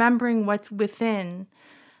remembering what's within,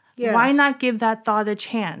 Yes. why not give that thought a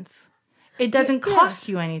chance? It doesn't cost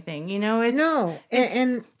you anything, you know?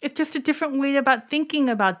 It's just a different way about thinking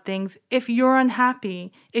about things. If you're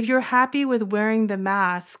unhappy, if you're happy with wearing the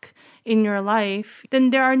mask in your life, then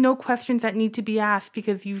there are no questions that need to be asked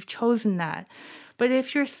because you've chosen that. But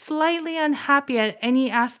if you're slightly unhappy at any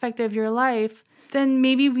aspect of your life, then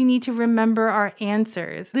maybe we need to remember our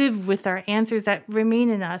answers, live with our answers that remain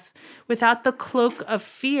in us without the cloak of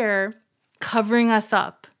fear covering us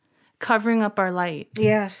up, covering up our light.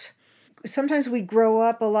 Yes. Sometimes we grow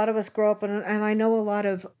up, a lot of us grow up, and I know a lot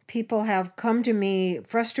of people have come to me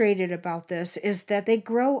frustrated about this, is that they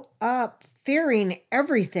grow up fearing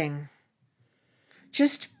everything.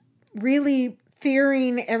 Just really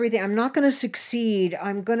fearing everything. I'm not going to succeed.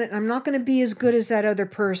 I'm not going to be as good as that other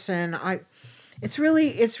person. It's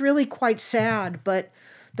really quite sad, but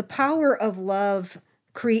the power of love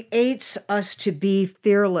creates us to be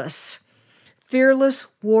fearless. Fearless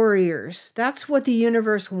warriors. That's what the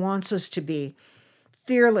universe wants us to be.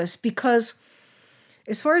 Fearless, because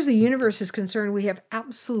as far as the universe is concerned, we have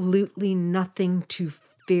absolutely nothing to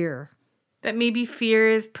fear. That maybe fear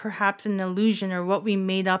is perhaps an illusion or what we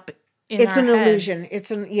made up in It's our an heads.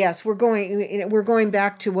 illusion. Yes, we're going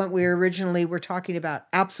back to what we originally were talking about.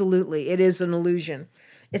 Absolutely. It is an illusion.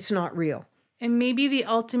 It's not real. And maybe the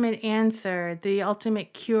ultimate answer, the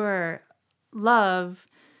ultimate cure, love,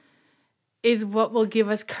 is what will give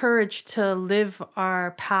us courage to live our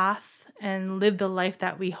path and live the life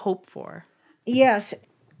that we hope for. Yes.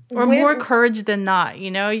 Or more courage than not, you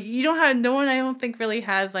know? No one I don't think really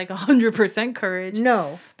has like 100% courage.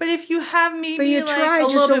 No. But if you have maybe But you like try a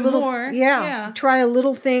just little bit more. Yeah. Try a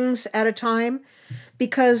little things at a time,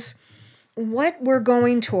 because what we're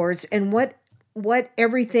going towards and what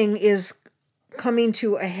everything is coming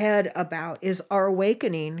to a head about is our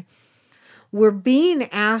awakening. We're being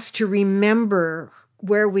asked to remember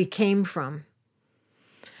where we came from.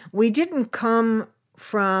 We didn't come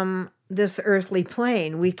from this earthly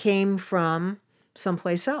plane. We came from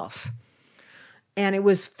someplace else. And it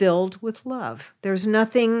was filled with love. There's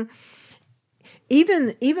nothing,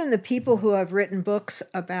 even the people who have written books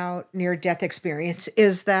about near-death experience,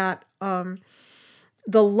 is that the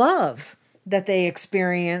love that they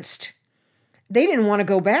experienced, they didn't want to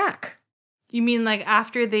go back. You mean like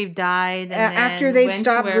after they've died and after they've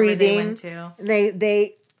stopped breathing,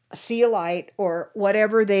 they see a light or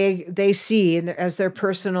whatever they see as their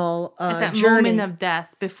personal at that journey. moment of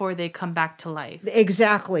death before they come back to life.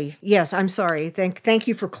 Exactly. Yes, I'm sorry. Thank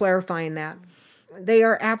you for clarifying that. They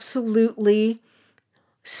are absolutely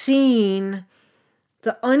seeing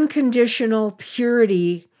the unconditional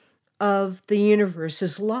purity of the universe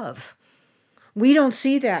as love. We don't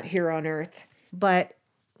see that here on Earth, but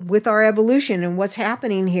with our evolution and what's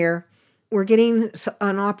happening here, we're getting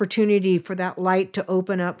an opportunity for that light to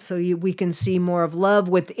open up so we can see more of love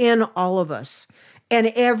within all of us and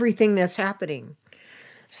everything that's happening.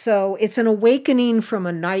 So it's an awakening from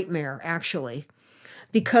a nightmare, actually,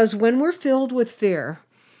 because when we're filled with fear,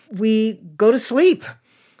 we go to sleep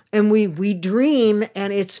and we dream,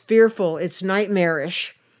 and it's fearful, it's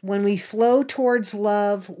nightmarish. When we flow towards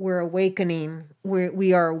love, we're awakening.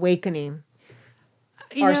 We are awakening.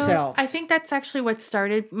 Ourselves. I think that's actually what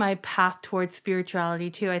started my path towards spirituality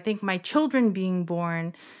too. I think my children being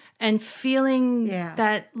born and feeling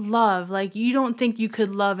that love, like you don't think you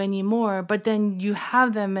could love anymore, but then you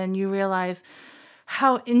have them and you realize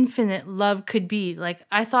how infinite love could be. Like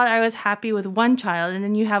I thought I was happy with one child, and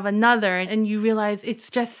then you have another and you realize it's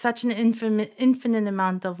just such an infinite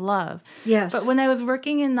amount of love. Yes. But when I was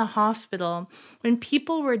working in the hospital, when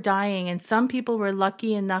people were dying and some people were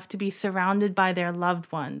lucky enough to be surrounded by their loved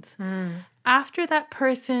ones, after that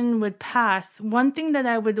person would pass, one thing that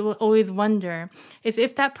I would always wonder is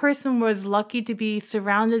if that person was lucky to be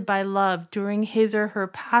surrounded by love during his or her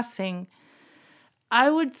passing, I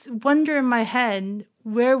would wonder in my head,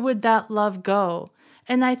 where would that love go?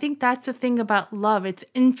 And I think that's the thing about love. It's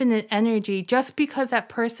infinite energy. Just because that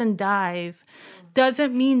person dies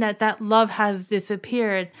doesn't mean that love has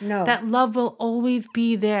disappeared. No. That love will always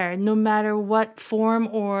be there, no matter what form,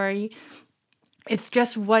 or it's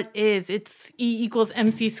just what is. It's E =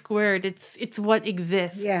 MC squared. It's what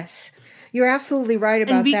exists. Yes. You're absolutely right about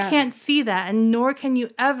that. And we can't see that, and nor can you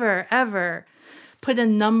ever put a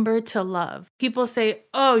number to love. People say,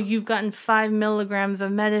 oh, you've gotten 5 milligrams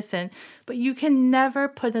of medicine, but you can never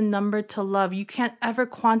put a number to love. You can't ever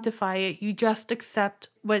quantify it. You just accept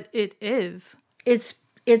what it is.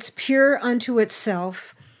 It's pure unto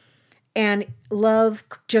itself, and love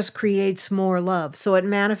just creates more love. So it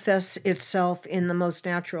manifests itself in the most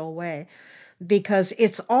natural way because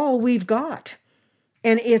it's all we've got,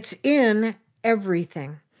 and it's in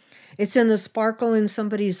everything. It's in the sparkle in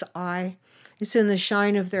somebody's eye. It's in the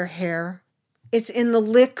shine of their hair. It's in the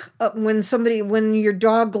lick when your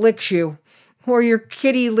dog licks you or your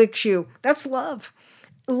kitty licks you. That's love.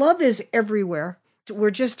 Love is everywhere.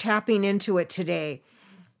 We're just tapping into it today.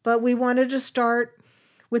 But we wanted to start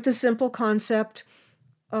with the simple concept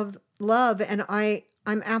of love. And I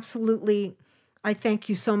thank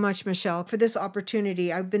you so much, Michelle, for this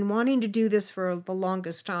opportunity. I've been wanting to do this for the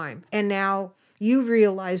longest time. And now you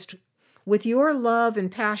realized, with your love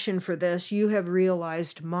and passion for this, you have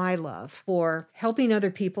realized my love for helping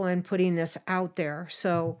other people and putting this out there.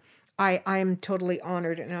 So I am totally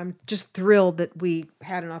honored, and I'm just thrilled that we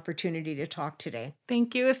had an opportunity to talk today.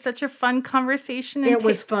 Thank you. It was such a fun conversation. It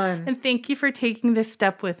was fun. And thank you for taking this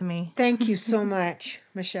step with me. Thank you so much,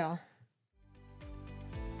 Michelle.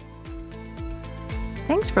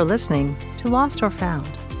 Thanks for listening to Lost or Found.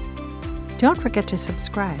 Don't forget to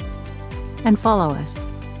subscribe and follow us,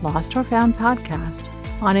 Lost or Found Podcast,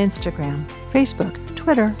 on Instagram, Facebook,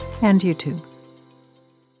 Twitter, and YouTube.